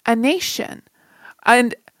finally a nation.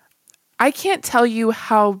 And I can't tell you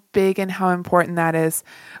how big and how important that is.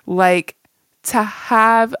 To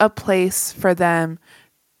have a place for them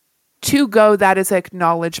to go that is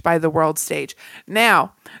acknowledged by the world stage.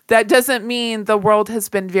 Now, that doesn't mean the world has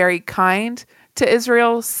been very kind to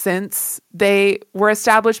Israel since they were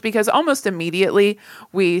established, because almost immediately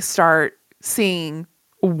we start seeing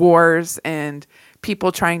wars and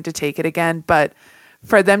people trying to take it again. But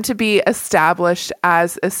for them to be established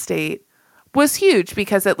as a state was huge,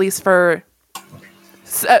 because at least for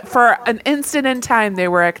an instant in time, they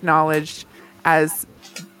were acknowledged as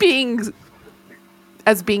being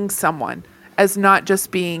someone, as not just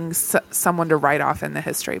being someone to write off in the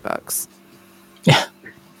history books. Yeah.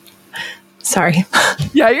 Sorry.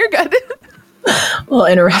 Yeah, you're good. Little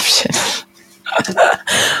interruption.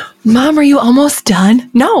 Mom, are you almost done?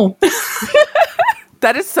 No.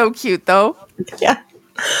 That is so cute, though. Yeah.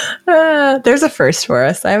 There's a first for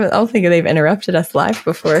us. I don't think they've interrupted us live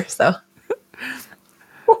before, so.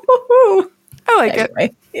 I like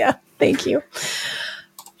it. Yeah, thank you.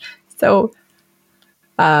 So,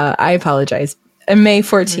 I apologize. On May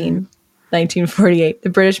 14, 1948, the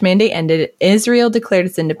British mandate ended. Israel declared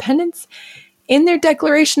its independence. In their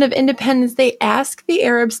Declaration of Independence, they ask the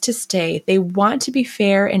Arabs to stay. They want to be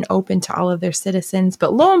fair and open to all of their citizens.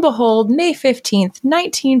 But lo and behold, May 15th,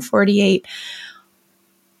 1948,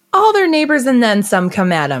 all their neighbors and then some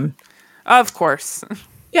come at them. Of course.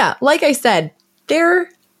 Yeah, like I said, they're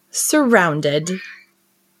surrounded.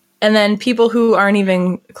 And then people who aren't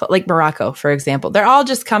even, like Morocco, for example, they're all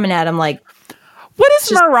just coming at them like... What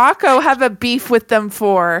does Morocco have a beef with them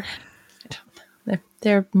for?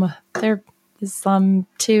 They're Islam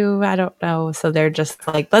too. I don't know. So they're just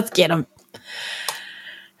like, let's get them.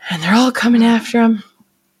 And they're all coming after them.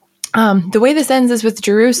 The way this ends is with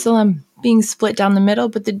Jerusalem being split down the middle,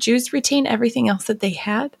 but the Jews retain everything else that they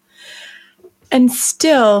had. And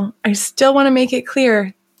still, I still want to make it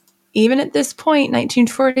clear, even at this point,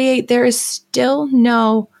 1948, there is still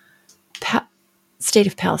no state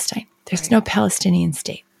of Palestine. There's no Palestinian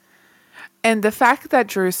state. And the fact that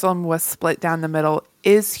Jerusalem was split down the middle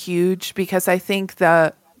is huge because I think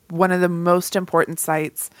one of the most important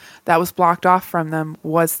sites that was blocked off from them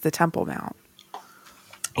was the Temple Mount.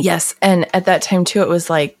 Yes. And at that time, too, it was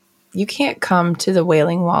like, you can't come to the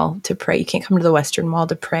Wailing Wall to pray. You can't come to the Western Wall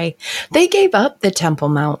to pray. They gave up the Temple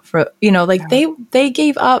Mount for, they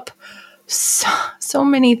gave up so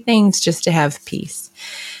many things just to have peace.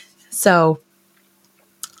 So,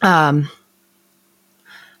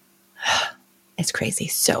 it's crazy.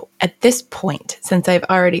 So at this point, since I've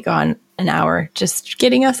already gone an hour just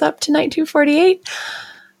getting us up to 1948,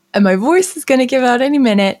 and my voice is going to give out any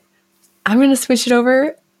minute, I'm going to switch it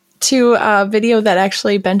over to a video that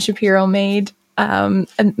actually Ben Shapiro made. And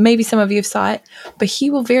maybe some of you saw it, but he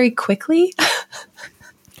will very quickly,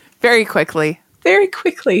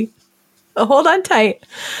 hold on tight,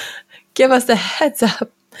 give us a heads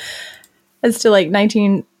up as to like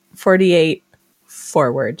 1948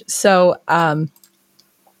 forward. So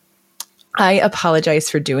I apologize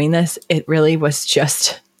for doing this. It really was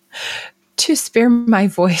just to spare my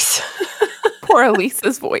voice. Poor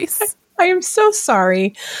Elisa's voice. I am so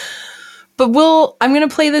sorry. But I'm going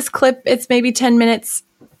to play this clip. It's maybe 10 minutes,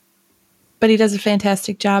 but he does a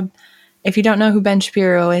fantastic job. If you don't know who Ben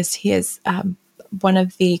Shapiro is, he is one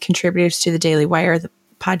of the contributors to the Daily Wire, the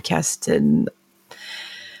podcast, and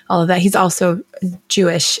all of that. He's also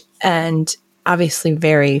Jewish and obviously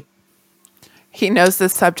he knows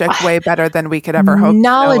this subject way better than we could ever hope.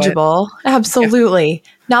 Knowledgeable. Absolutely. Yeah.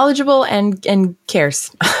 Knowledgeable and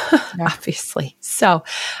cares, obviously. So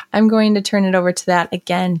I'm going to turn it over to that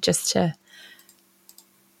again, just to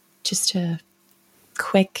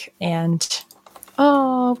quick and,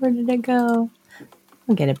 where did it go?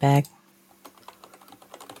 I'll get it back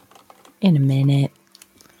in a minute.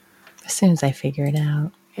 As soon as I figure it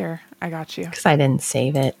out. Here, I got you. Because I didn't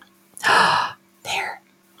save it. There.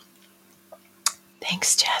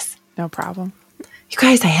 Thanks, Jess. No problem. You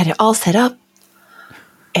guys, I had it all set up.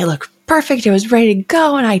 It looked perfect. It was ready to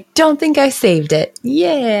go, and I don't think I saved it.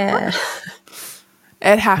 Yeah.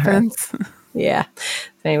 It happens. Right. Yeah.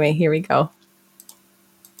 Anyway, here we go.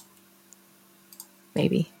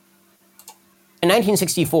 Maybe. In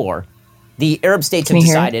 1964, the Arab states have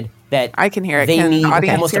decided that I can hear it. They need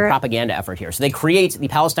almost a propaganda effort here. So they create the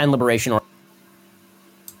Palestine Liberation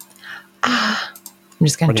I'm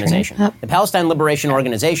just going to turn it up. The Palestine Liberation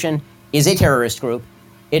Organization is a terrorist group.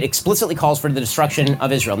 It explicitly calls for the destruction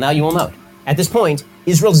of Israel. Now, you will note, at this point,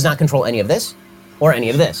 Israel does not control any of this or any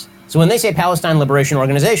of this. So when they say Palestine Liberation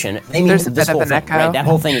Organization, they mean this whole thing, right? That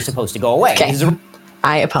whole thing is supposed to go away. Okay.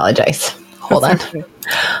 I apologize. Hold on.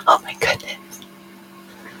 Oh, my goodness.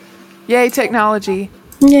 Yay, technology.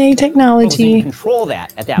 Yay, technology. They control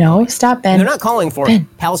that at that point. No, stop, Ben. And they're not calling for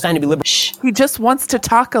Palestine to be liberated. He just wants to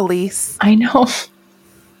talk, Elise. I know.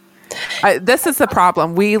 This is the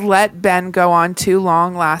problem. We let Ben go on too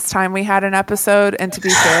long last time we had an episode, and to be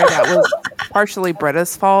fair, that was partially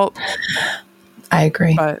Britta's fault. I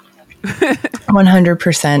agree. But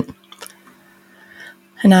 100%.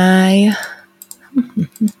 And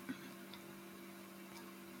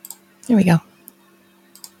here we go.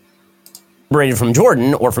 Liberated from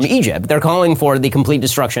Jordan or from Egypt. They're calling for the complete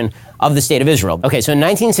destruction of the state of Israel. Okay, so in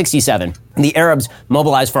 1967, the Arabs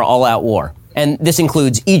mobilized for all-out war. And this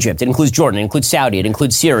includes Egypt, it includes Jordan, it includes Saudi, it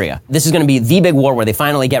includes Syria. This is going to be the big war where they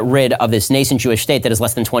finally get rid of this nascent Jewish state that is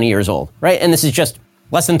less than 20 years old, right? And this is just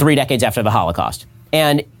less than 3 decades after the Holocaust.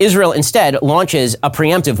 And Israel instead launches a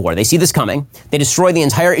preemptive war. They see this coming. They destroy the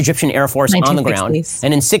entire Egyptian Air Force on the ground.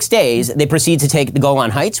 And in 6 days, they proceed to take the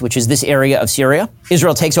Golan Heights, which is this area of Syria.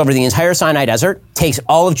 Israel takes over the entire Sinai Desert, takes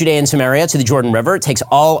all of Judea and Samaria to the Jordan River, takes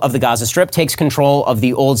all of the Gaza Strip, takes control of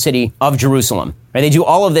the old city of Jerusalem. Right? They do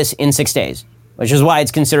all of this in 6 days, which is why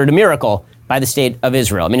it's considered a miracle by the state of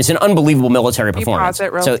Israel. I mean, it's an unbelievable military performance.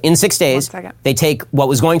 So in 6 days, they take what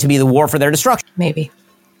was going to be the war for their destruction. Maybe.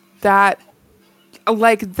 That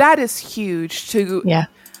is huge to, yeah.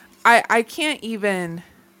 I can't even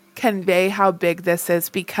convey how big this is,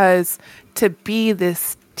 because to be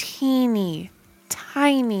this teeny,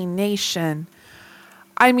 tiny nation,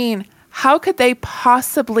 I mean, how could they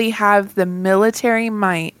possibly have the military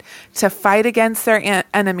might to fight against their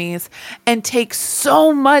enemies and take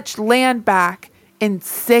so much land back in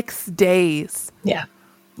 6 days? Yeah.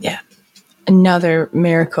 Yeah. Another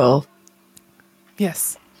miracle.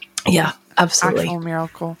 Yes. Yeah, absolutely. Actual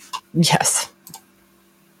miracle. Yes.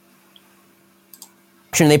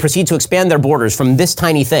 They proceed to expand their borders from this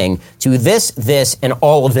tiny thing to this, and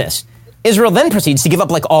all of this. Israel then proceeds to give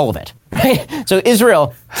up like all of it. Right? So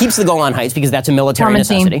Israel keeps the Golan Heights because that's a military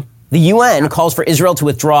necessity. The UN calls for Israel to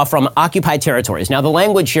withdraw from occupied territories. Now, the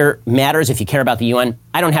language here matters if you care about the UN.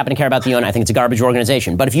 I don't happen to care about the UN. I think it's a garbage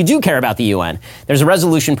organization. But if you do care about the UN, there's a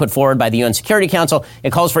resolution put forward by the UN Security Council.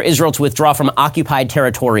 It calls for Israel to withdraw from occupied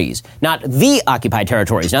territories, not the occupied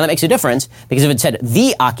territories. Now, that makes a difference, because if it said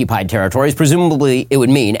the occupied territories, presumably it would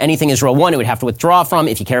mean anything Israel won, it would have to withdraw from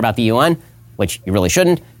if you care about the UN, which you really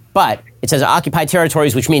shouldn't. But it says occupied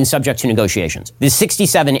territories, which means subject to negotiations. The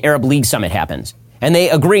 67 Arab League summit happens. And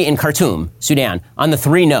they agree in Khartoum, Sudan, on the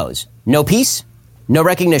 3 no's. No peace, no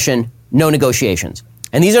recognition, no negotiations.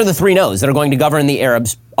 And these are the 3 no's that are going to govern the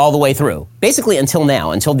Arabs all the way through. Basically until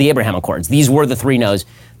now, until the Abraham Accords. These were the 3 no's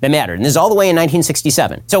that mattered. And this is all the way in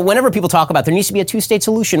 1967. So whenever people talk about there needs to be a 2-state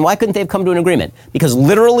solution, why couldn't they have come to an agreement? Because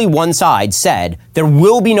literally one side said there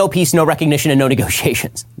will be no peace, no recognition, and no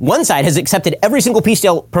negotiations. One side has accepted every single peace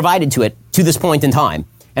deal provided to it to this point in time.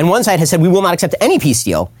 And one side has said we will not accept any peace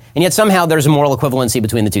deal. And yet somehow there's a moral equivalency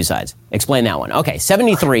between the two sides. Explain that one. Okay,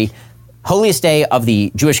 73, holiest day of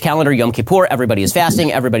the Jewish calendar, Yom Kippur. Everybody is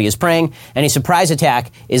fasting, everybody is praying, and a surprise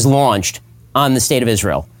attack is launched on the state of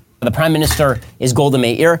Israel. The prime minister is Golda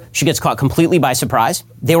Meir. She gets caught completely by surprise.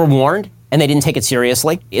 They were warned, and they didn't take it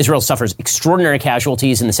seriously. Israel suffers extraordinary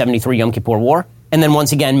casualties in the 73 Yom Kippur War, and then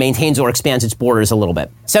once again maintains or expands its borders a little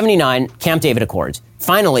bit. 79, Camp David Accords.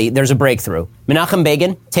 Finally, there's a breakthrough. Menachem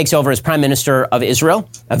Begin takes over as prime minister of Israel,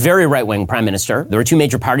 a very right-wing prime minister. There were 2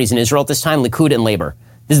 major parties in Israel at this time, Likud and Labor.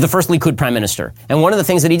 This is the first Likud prime minister. And one of the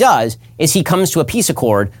things that he does is he comes to a peace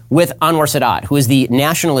accord with Anwar Sadat, who is the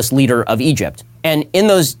nationalist leader of Egypt. And in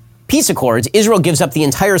those peace accords, Israel gives up the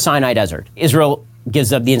entire Sinai Desert. Israel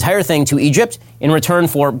gives up the entire thing to Egypt in return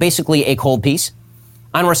for basically a cold peace.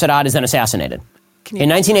 Anwar Sadat is then assassinated. In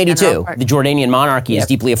 1982, the Jordanian monarchy is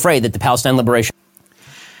deeply afraid that the Palestine liberation...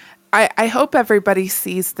 I hope everybody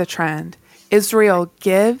sees the trend. Israel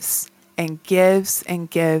gives and gives and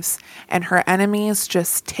gives, and her enemies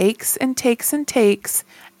just takes and takes and takes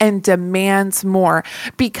and demands more,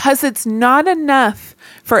 because it's not enough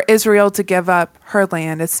for Israel to give up her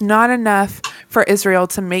land. It's not enough for Israel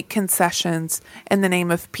to make concessions in the name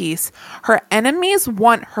of peace. Her enemies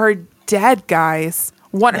want her dead, guys.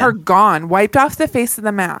 Want her gone, wiped off the face of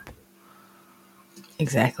the map.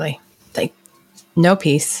 Exactly. Like, no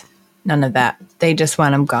peace, none of that. They just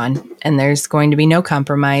want them gone, and there's going to be no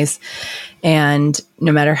compromise. And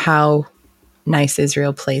no matter how nice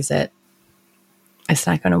Israel plays it, it's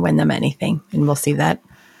not going to win them anything. And we'll see that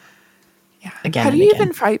again. How do you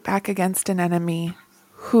even fight back against an enemy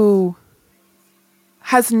who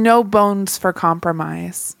has no bones for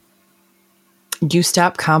compromise? You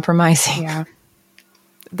stop compromising. Yeah.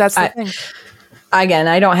 That's the thing. Again,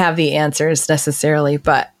 I don't have the answers necessarily,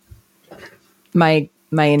 but my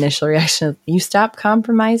initial reaction is you stop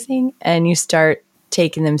compromising and you start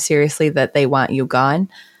taking them seriously that they want you gone.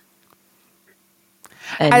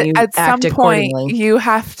 And you at act some accordingly. point, you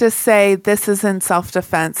have to say, this is in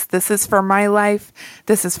self-defense. This is for my life.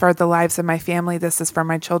 This is for the lives of my family. This is for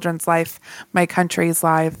my children's life, my country's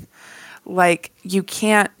life. Like, you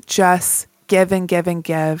can't just give and give and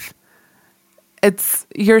give.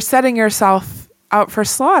 You're setting yourself out for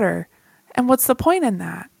slaughter. And what's the point in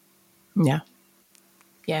that? Yeah.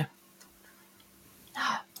 Yeah.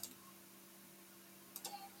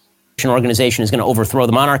 Organization is going to overthrow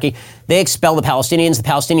the monarchy. They expel the Palestinians. The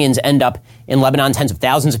Palestinians end up in Lebanon, tens of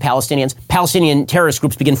thousands of Palestinians. Palestinian terrorist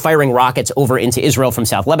groups begin firing rockets over into Israel from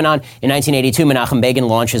South Lebanon. In 1982, Menachem Begin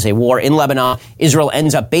launches a war in Lebanon. Israel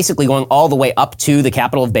ends up basically going all the way up to the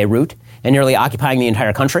capital of Beirut. and nearly occupying the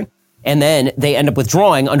entire country. And then they end up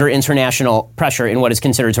withdrawing under international pressure in what is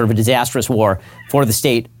considered sort of a disastrous war for the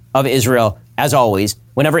state of Israel. As always,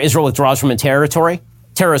 whenever Israel withdraws from a territory,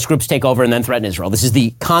 terrorist groups take over and then threaten Israel. This is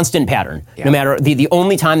the constant pattern. Yeah. No matter the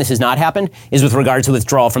only time this has not happened is with regard to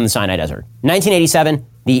withdrawal from the Sinai Desert. 1987,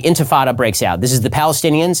 the Intifada breaks out. This is the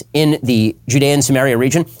Palestinians in the Judea and Samaria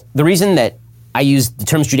region. The reason that I use the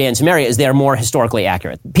terms Judea and Samaria is they are more historically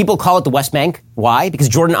accurate. People call it the West Bank. Why? Because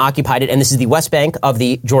Jordan occupied it, and this is the West Bank of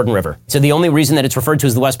the Jordan River. So the only reason that it's referred to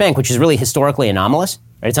as the West Bank, which is really historically anomalous,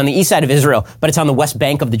 right? It's on the east side of Israel, but it's on the West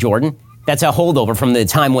Bank of the Jordan. That's a holdover from the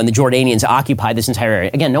time when the Jordanians occupied this entire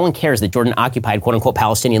area. Again, no one cares that Jordan occupied quote-unquote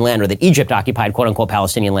Palestinian land or that Egypt occupied quote-unquote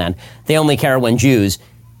Palestinian land. They only care when Jews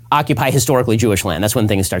occupy historically Jewish land. That's when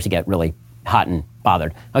things start to get really hot and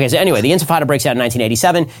bothered. Okay, so anyway, the Intifada breaks out in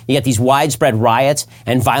 1987. You get these widespread riots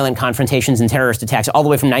and violent confrontations and terrorist attacks all the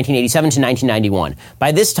way from 1987 to 1991.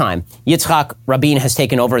 By this time, Yitzhak Rabin has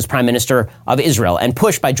taken over as Prime Minister of Israel, and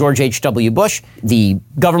pushed by George H.W. Bush, the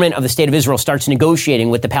government of the State of Israel starts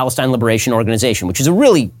negotiating with the Palestine Liberation Organization, which is a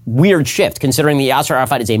really weird shift considering that Yasser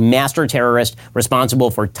Arafat is a master terrorist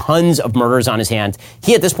responsible for tons of murders on his hands.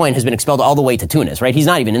 He at this point has been expelled all the way to Tunis, right? He's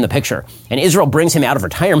not even in the picture. And Israel brings him out of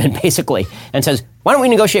retirement basically and says, why don't we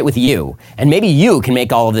negotiate with you? And maybe you can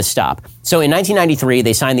make all of this stop. So in 1993,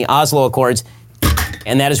 they signed the Oslo Accords,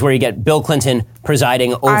 and that is where you get Bill Clinton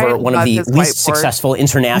presiding over one of the least successful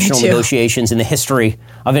international negotiations in the history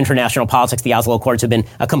of international politics. The Oslo Accords have been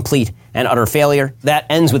a complete and utter failure. That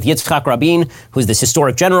ends with Yitzhak Rabin, who's this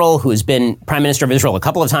historic general who has been Prime Minister of Israel a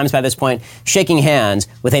couple of times by this point, shaking hands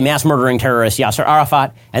with a mass-murdering terrorist, Yasser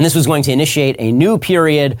Arafat. And this was going to initiate a new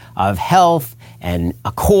period of health and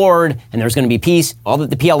accord, and there was going to be peace. All that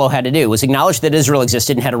the PLO had to do was acknowledge that Israel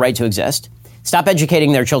existed and had a right to exist, stop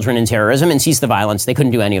educating their children in terrorism, and cease the violence. They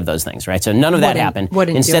couldn't do any of those things, right? So none of that happened.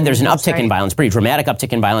 Instead, there's an uptick in violence, pretty dramatic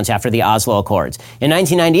uptick in violence after the Oslo Accords. In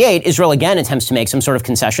 1998, Israel again attempts to make some sort of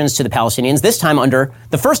concessions to the Palestinians, this time under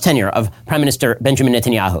the first tenure of Prime Minister Benjamin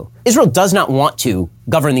Netanyahu. Israel does not want to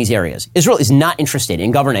govern these areas. Israel is not interested in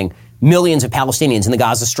governing millions of Palestinians in the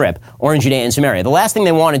Gaza Strip or in Judea and Samaria. The last thing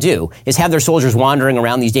they want to do is have their soldiers wandering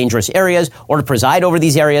around these dangerous areas or to preside over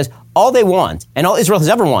these areas. All they want, and all Israel has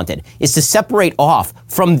ever wanted, is to separate off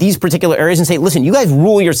from these particular areas and say, listen, you guys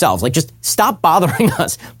rule yourselves. Like, just stop bothering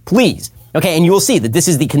us, please. Okay, and you will see that this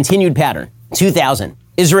is the continued pattern. 2000,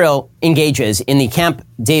 Israel engages in the Camp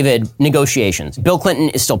David negotiations. Bill Clinton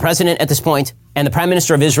is still president at this point, and the Prime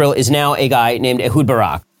Minister of Israel is now a guy named Ehud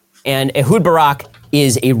Barak. And Ehud Barak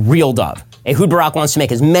is a real dove. Ehud Barak wants to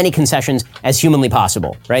make as many concessions as humanly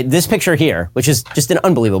possible, right? This picture here, which is just an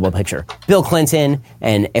unbelievable picture. Bill Clinton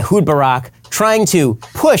and Ehud Barak trying to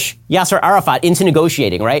push Yasser Arafat into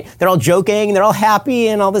negotiating, right? They're all joking, they're all happy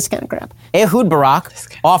and all this kind of crap. Ehud Barak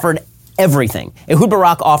offered everything. Ehud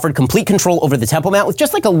Barak offered complete control over the Temple Mount with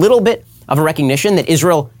just like a little bit of a recognition that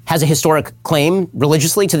Israel has a historic claim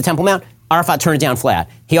religiously to the Temple Mount. Arafat turned it down flat.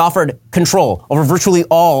 He offered control over virtually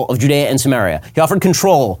all of Judea and Samaria. He offered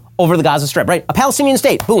control over the Gaza Strip, right? A Palestinian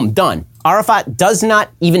state, boom, done. Arafat does not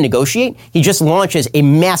even negotiate. He just launches a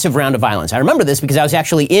massive round of violence. I remember this because I was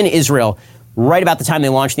actually in Israel right about the time they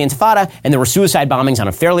launched the Intifada, and there were suicide bombings on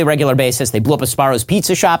a fairly regular basis. They blew up a Sparrow's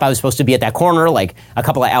Pizza shop. I was supposed to be at that corner like a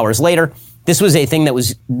couple of hours later. This was a thing that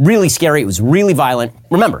was really scary. It was really violent.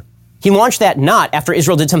 Remember, he launched that not after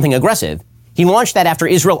Israel did something aggressive. He launched that after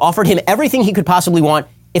Israel offered him everything he could possibly want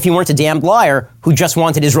if he weren't a damned liar who just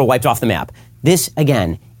wanted Israel wiped off the map. This,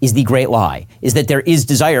 again, is the great lie, is that there is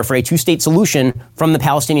desire for a two-state solution from the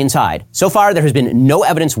Palestinian side. So far, there has been no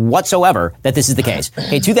evidence whatsoever that this is the case.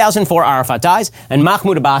 Okay, 2004, Arafat dies, and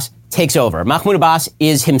Mahmoud Abbas takes over. Mahmoud Abbas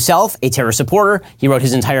is himself a terror supporter. He wrote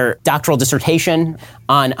his entire doctoral dissertation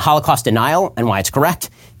on Holocaust denial and why it's correct.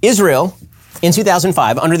 Israel, in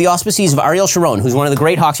 2005, under the auspices of Ariel Sharon, who's one of the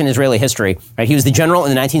great hawks in Israeli history, right? He was the general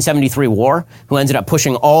in the 1973 war who ended up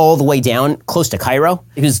pushing all the way down close to Cairo.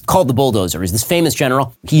 He was called the bulldozer. He's this famous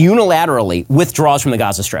general. He unilaterally withdraws from the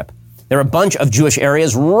Gaza Strip. There are a bunch of Jewish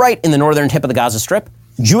areas right in the northern tip of the Gaza Strip.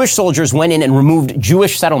 Jewish soldiers went in and removed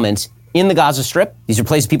Jewish settlements in the Gaza Strip. These are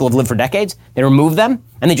places people have lived for decades. They removed them,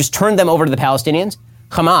 and they just turned them over to the Palestinians.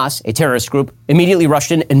 Hamas, a terrorist group, immediately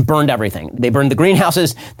rushed in and burned everything. They burned the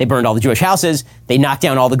greenhouses, they burned all the Jewish houses, they knocked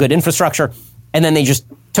down all the good infrastructure, and then they just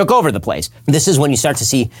took over the place. This is when you start to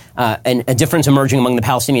see a difference emerging among the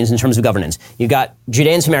Palestinians in terms of governance. You've got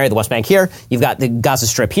Judea and Samaria, the West Bank here, you've got the Gaza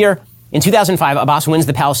Strip here. In 2005, Abbas wins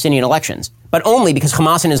the Palestinian elections, but only because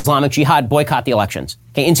Hamas and Islamic Jihad boycott the elections.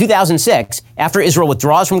 Okay, in 2006, after Israel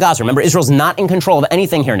withdraws from Gaza, remember, Israel's not in control of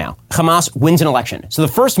anything here now. Hamas wins an election. So the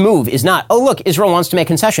first move is not, oh, look, Israel wants to make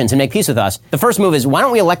concessions and make peace with us. The first move is, why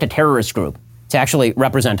don't we elect a terrorist group to actually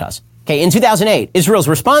represent us? Okay, in 2008, Israel's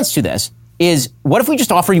response to this is, what if we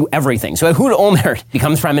just offer you everything? So Ehud Olmert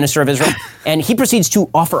becomes prime minister of Israel, and he proceeds to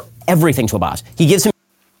offer everything to Abbas. He gives him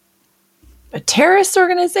a terrorist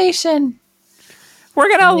organization. We're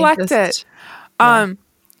going to elect it. Yeah.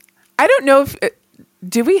 I don't know if,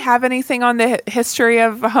 do we have anything on the history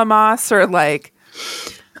of Hamas or like?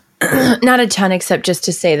 Not a ton, except just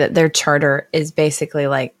to say that their charter is basically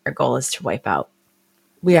like, our goal is to wipe out.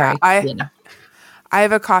 I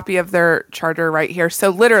have a copy of their charter right here. So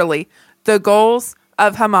literally, the goals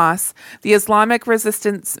of Hamas, the Islamic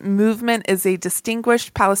resistance movement, is a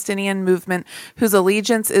distinguished Palestinian movement whose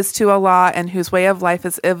allegiance is to Allah and whose way of life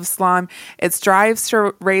is Islam. It strives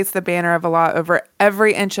to raise the banner of Allah over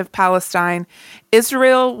every inch of Palestine.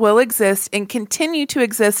 Israel will exist and continue to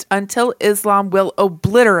exist until Islam will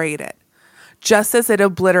obliterate it, just as it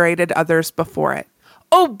obliterated others before it.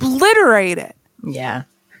 Obliterate it. Yeah.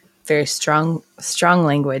 Very strong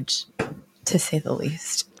language, to say the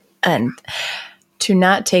least. And to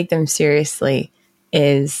not take them seriously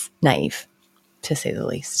is naive, to say the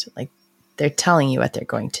least. Like, they're telling you what they're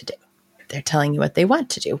going to do. They're telling you what they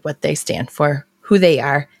want to do, what they stand for, who they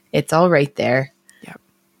are. It's all right there. Yep.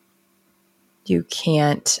 You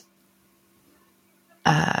can't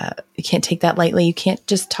take that lightly. You can't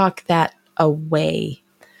just talk that away.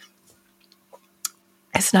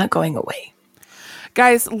 It's not going away.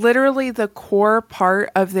 Guys, literally the core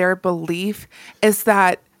part of their belief is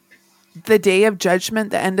that the day of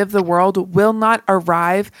judgment, the end of the world, will not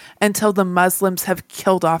arrive until the Muslims have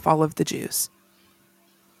killed off all of the Jews.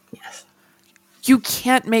 Yes. You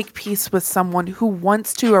can't make peace with someone who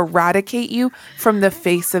wants to eradicate you from the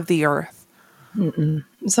face of the earth.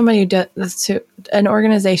 Somebody who does to an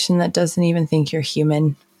organization that doesn't even think you're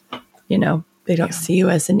human. You know, they don't see you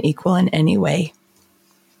as an equal in any way.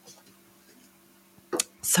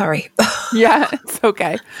 Sorry. Yeah, it's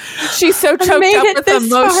okay. She's so choked up with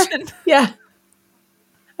emotion. Yeah.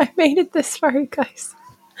 I made it this far, you guys.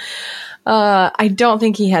 I don't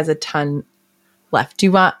think he has a ton left.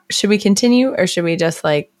 Should we continue, or should we just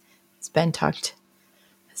like, it's been talked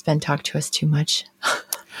to us too much?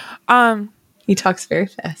 He talks very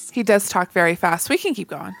fast. He does talk very fast. We can keep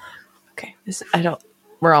going. Okay.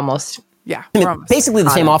 We're almost. Yeah. Basically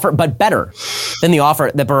the same offer, but better than the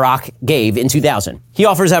offer that Barak gave in 2000. He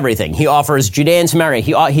offers everything. He offers Judea and Samaria.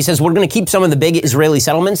 He says, we're going to keep some of the big Israeli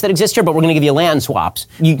settlements that exist here, but we're going to give you land swaps.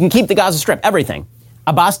 You can keep the Gaza Strip, everything.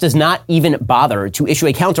 Abbas does not even bother to issue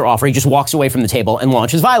a counteroffer. He just walks away from the table and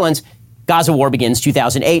launches violence. Gaza war begins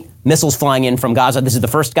 2008. Missiles flying in from Gaza. This is the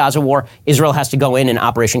first Gaza war. Israel has to go in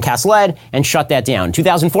Operation Cast Lead and shut that down.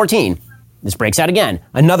 2014. This breaks out again.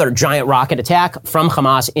 Another giant rocket attack from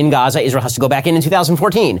Hamas in Gaza. Israel has to go back in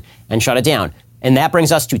 2014 and shut it down. And that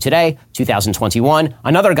brings us to today, 2021,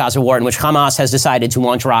 another Gaza war in which Hamas has decided to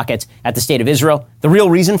launch rockets at the state of Israel. The real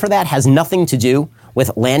reason for that has nothing to do with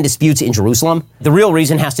land disputes in Jerusalem. The real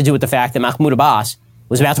reason has to do with the fact that Mahmoud Abbas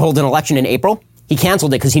was about to hold an election in April. He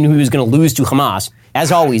canceled it because he knew he was going to lose to Hamas.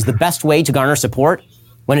 As always, the best way to garner support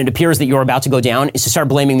when it appears that you're about to go down is to start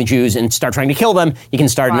blaming the Jews and start trying to kill them. You can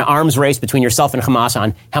start an arms race between yourself and Hamas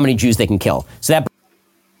on how many Jews they can kill. So that...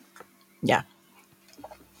 Yeah.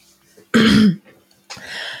 And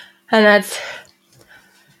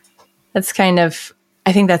that's kind of,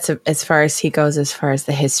 I think that's as far as he goes, as far as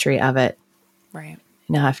the history of it. Right.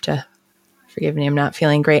 And I'll have to forgive me. I'm not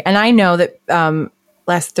feeling great. And I know that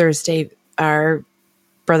last Thursday, our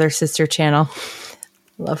brother-sister channel,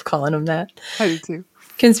 I love calling them that. I do too.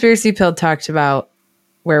 Conspiracy Pill talked about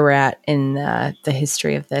where we're at in the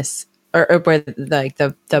history of this, or where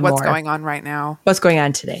the what's going on right now. What's going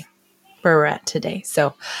on today, where we're at today.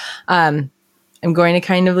 So I'm going to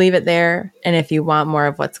kind of leave it there. And if you want more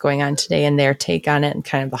of what's going on today and their take on it and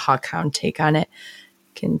kind of the Hawkhound take on it,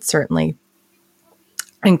 can certainly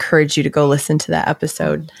encourage you to go listen to that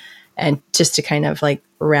episode and just to kind of like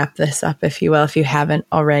wrap this up, if you will, if you haven't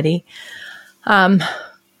already.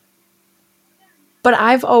 But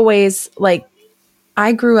I've always, like,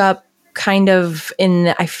 I grew up kind of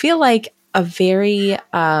in, I feel like a very,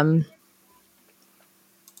 we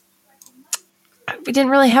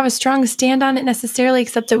didn't really have a strong stand on it necessarily,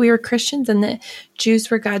 except that we were Christians and that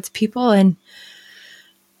Jews were God's people. And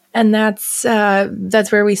that's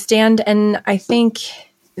where we stand. And I think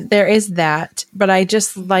there is that, but I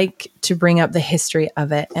just like to bring up the history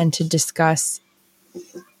of it and to discuss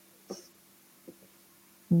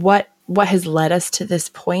what has led us to this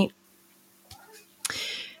point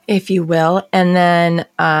if you will, and then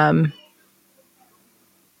and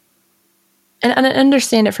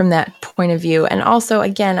understand it from that point of view. And also,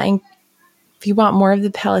 again, if you want more of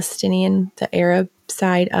the Palestinian, the Arab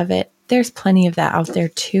side of it, there's plenty of that out there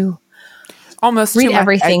too. Almost read too much,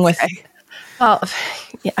 everything I'd with. say. Well,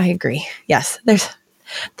 yeah, I agree. Yes,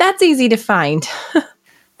 that's easy to find.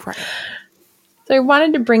 Right. So I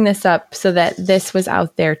wanted to bring this up so that this was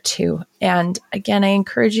out there too. And again, I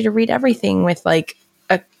encourage you to read everything with like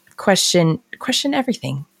a question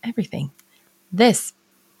everything. This,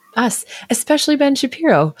 us, especially Ben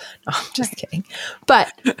Shapiro. No, I'm just kidding.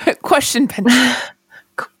 But Question Ben.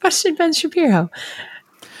 question Ben Shapiro.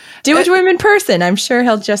 Do it to him in person. I'm sure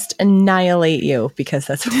he'll just annihilate you because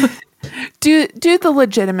that's what. Do the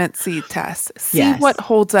legitimacy test. See Yes. what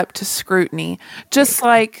holds up to scrutiny. Just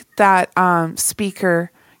like that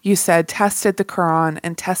speaker you said tested the Quran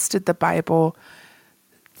and tested the Bible.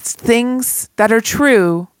 Things that are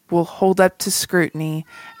true will hold up to scrutiny,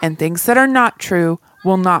 and things that are not true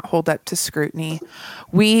will not hold up to scrutiny.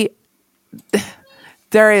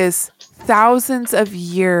 There is thousands of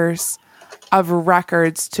years of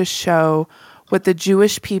records to show what the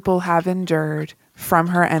Jewish people have endured from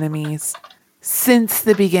her enemies since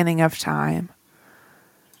the beginning of time.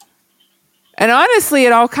 And honestly,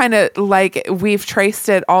 it all kind of like we've traced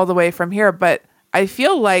it all the way from here, but I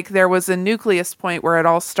feel like there was a nucleus point where it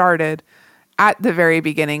all started at the very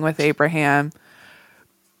beginning with Abraham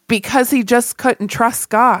because he just couldn't trust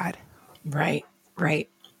God. Right.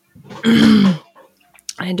 And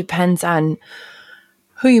it depends on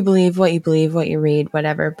who you believe, what you read,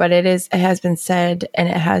 whatever. But it has been said, and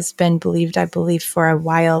it has been believed, I believe, for a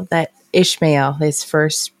while, that Ishmael, his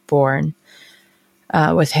firstborn,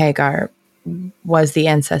 with Hagar, was the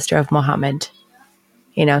ancestor of Muhammad.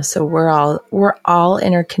 You know, so we're all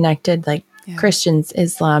interconnected, like Christians,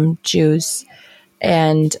 Islam, Jews,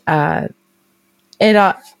 and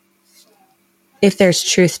if there's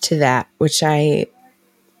truth to that, which I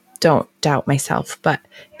don't doubt myself, but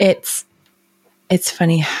it's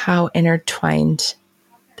funny how intertwined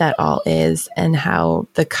that all is and how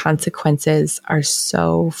the consequences are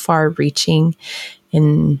so far reaching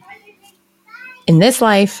in this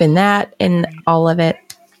life, in that, in all of it.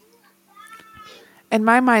 In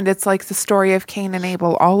my mind, it's like the story of Cain and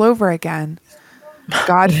Abel all over again.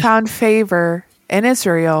 God found favor in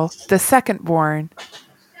Israel, the secondborn.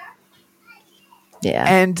 Yeah.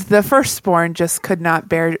 And the firstborn just could not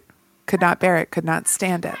bear it, could not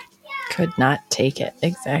stand it. Could not take it.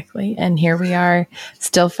 Exactly. And here we are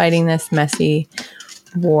still fighting this messy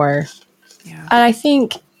war. Yeah. And I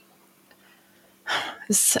think,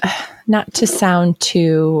 not to sound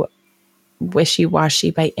too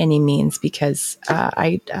wishy-washy by any means, because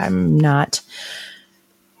I'm not.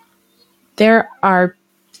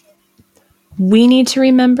 We need to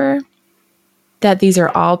remember that these are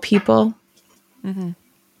all people. Mm-hmm.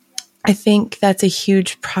 I think that's a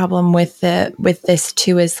huge problem with this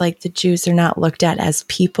too, is like the Jews are not looked at as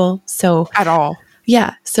people. So At all.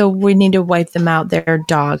 Yeah. So we need to wipe them out. They're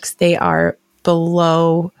dogs. They are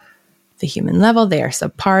below the human level. They are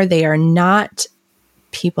subpar. They are not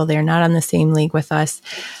people. They're not on the same league with us.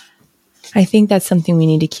 I think that's something we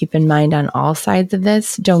need to keep in mind on all sides of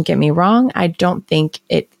this. Don't get me wrong. I don't think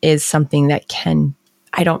it is something that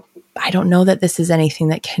I don't know that this is anything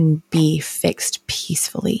that can be fixed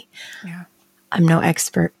peacefully. Yeah. I'm no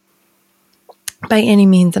expert by any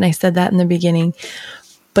means, and I said that in the beginning.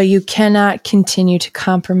 But you cannot continue to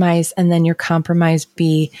compromise and then your compromise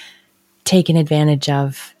be taken advantage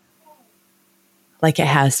of like it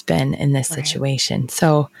has been in this situation.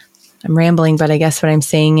 So I'm rambling, but I guess what I'm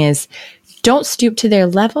saying is don't stoop to their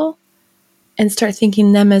level and start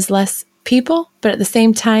thinking them as less people. But at the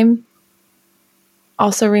same time,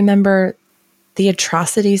 also remember the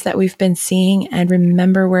atrocities that we've been seeing and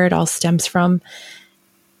remember where it all stems from.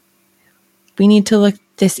 We need to look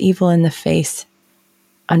this evil in the face,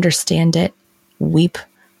 understand it, weep,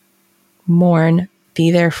 mourn,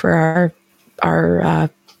 be there for our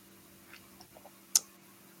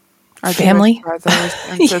family, brothers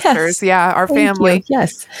and sisters. Yes. Yeah, our Thank family. you.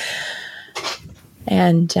 Yes.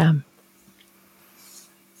 And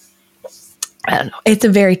I don't know. It's a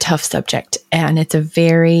very tough subject, and it's a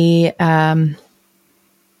very it's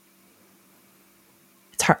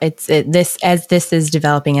hard. As this is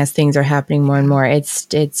developing, as things are happening more and more,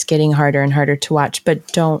 it's getting harder and harder to watch. But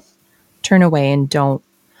don't turn away, and don't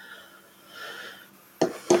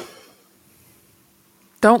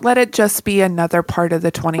let it just be another part of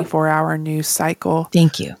the 24-hour news cycle.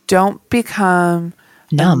 Thank you. Don't become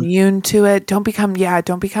Numb. immune to it. Don't become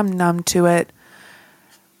numb to it.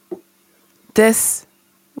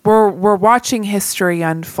 we're watching history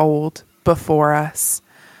unfold before us.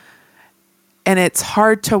 And it's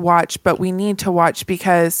hard to watch, but we need to watch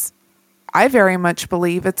because I very much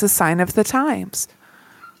believe it's a sign of the times.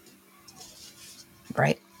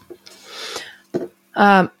 Right.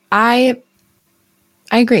 I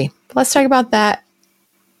agree. Let's talk about that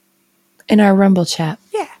in our Rumble chat.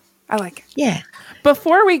 Yeah, I like it. Yeah.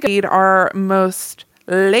 Before we read our most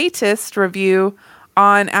latest review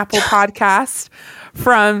on Apple Podcast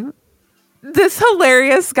from this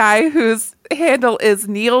hilarious guy whose handle is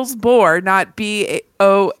Niels Bohr, not Bohr.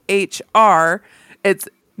 It's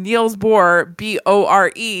Niels Bohr,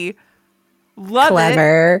 Bore. Love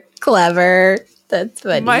it. Clever. That's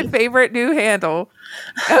funny. My favorite new handle.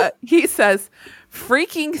 He says,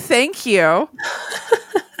 freaking thank you.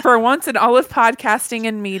 For once in all of podcasting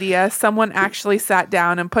and media, someone actually sat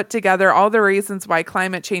down and put together all the reasons why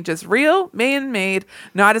climate change is real, man-made,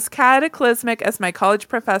 not as cataclysmic as my college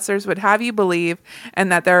professors would have you believe,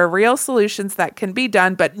 and that there are real solutions that can be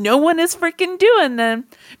done, but no one is freaking doing them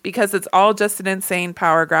because it's all just an insane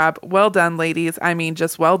power grab. Well done, ladies. I mean,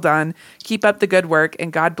 just well done. Keep up the good work,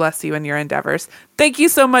 and God bless you in your endeavors. Thank you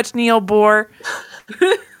so much, Neil Bohr.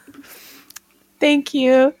 Thank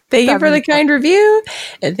you. Thank you for the kind review.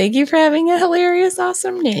 And thank you for having a hilarious,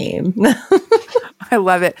 awesome name. I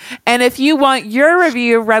love it. And if you want your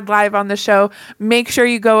review read live on the show, make sure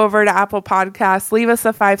you go over to Apple Podcasts, leave us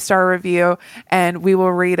a 5-star review, and we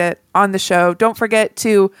will read it on the show. Don't forget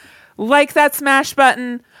to like that smash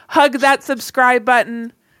button, hug that subscribe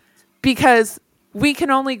button, because we can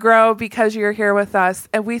only grow because you're here with us.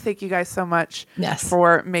 And we thank you guys so much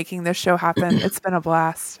for making this show happen. It's been a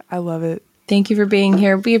blast. I love it. Thank you for being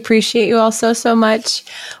here. We appreciate you all so, so much.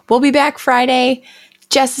 We'll be back Friday.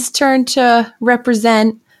 Jess's turn to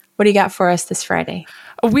represent. What do you got for us this Friday?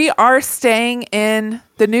 We are staying in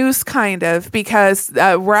the news, kind of, because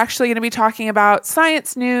we're actually going to be talking about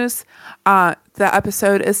science news. The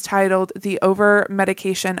episode is titled The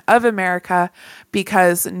Over-Medication of America,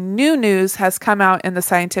 because new news has come out in the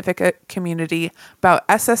scientific community about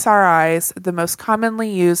SSRIs, the most commonly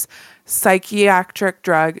used psychiatric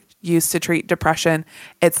drug used to treat depression.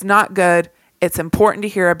 It's not good. It's important to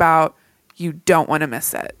hear about. You don't want to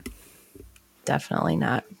miss it. Definitely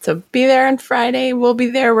not. So be there on Friday. We'll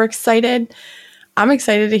be there. We're excited. I'm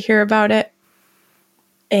excited to hear about it.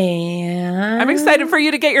 And I'm excited for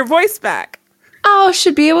you to get your voice back. Oh,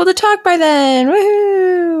 should be able to talk by then.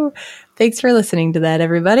 Woohoo! Thanks for listening to that,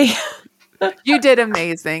 everybody. You did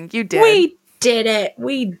amazing. You did. We did it.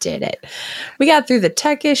 We did it. We got through the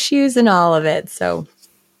tech issues and all of it. So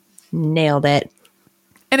nailed it.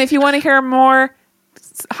 And if you want to hear more,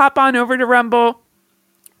 hop on over to Rumble.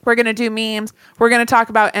 We're going to do memes. We're going to talk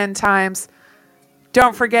about end times.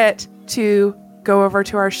 Don't forget to go over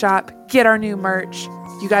to our shop, get our new merch.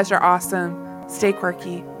 You guys are awesome. Stay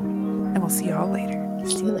quirky. And we'll see you all later.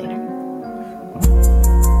 See you later.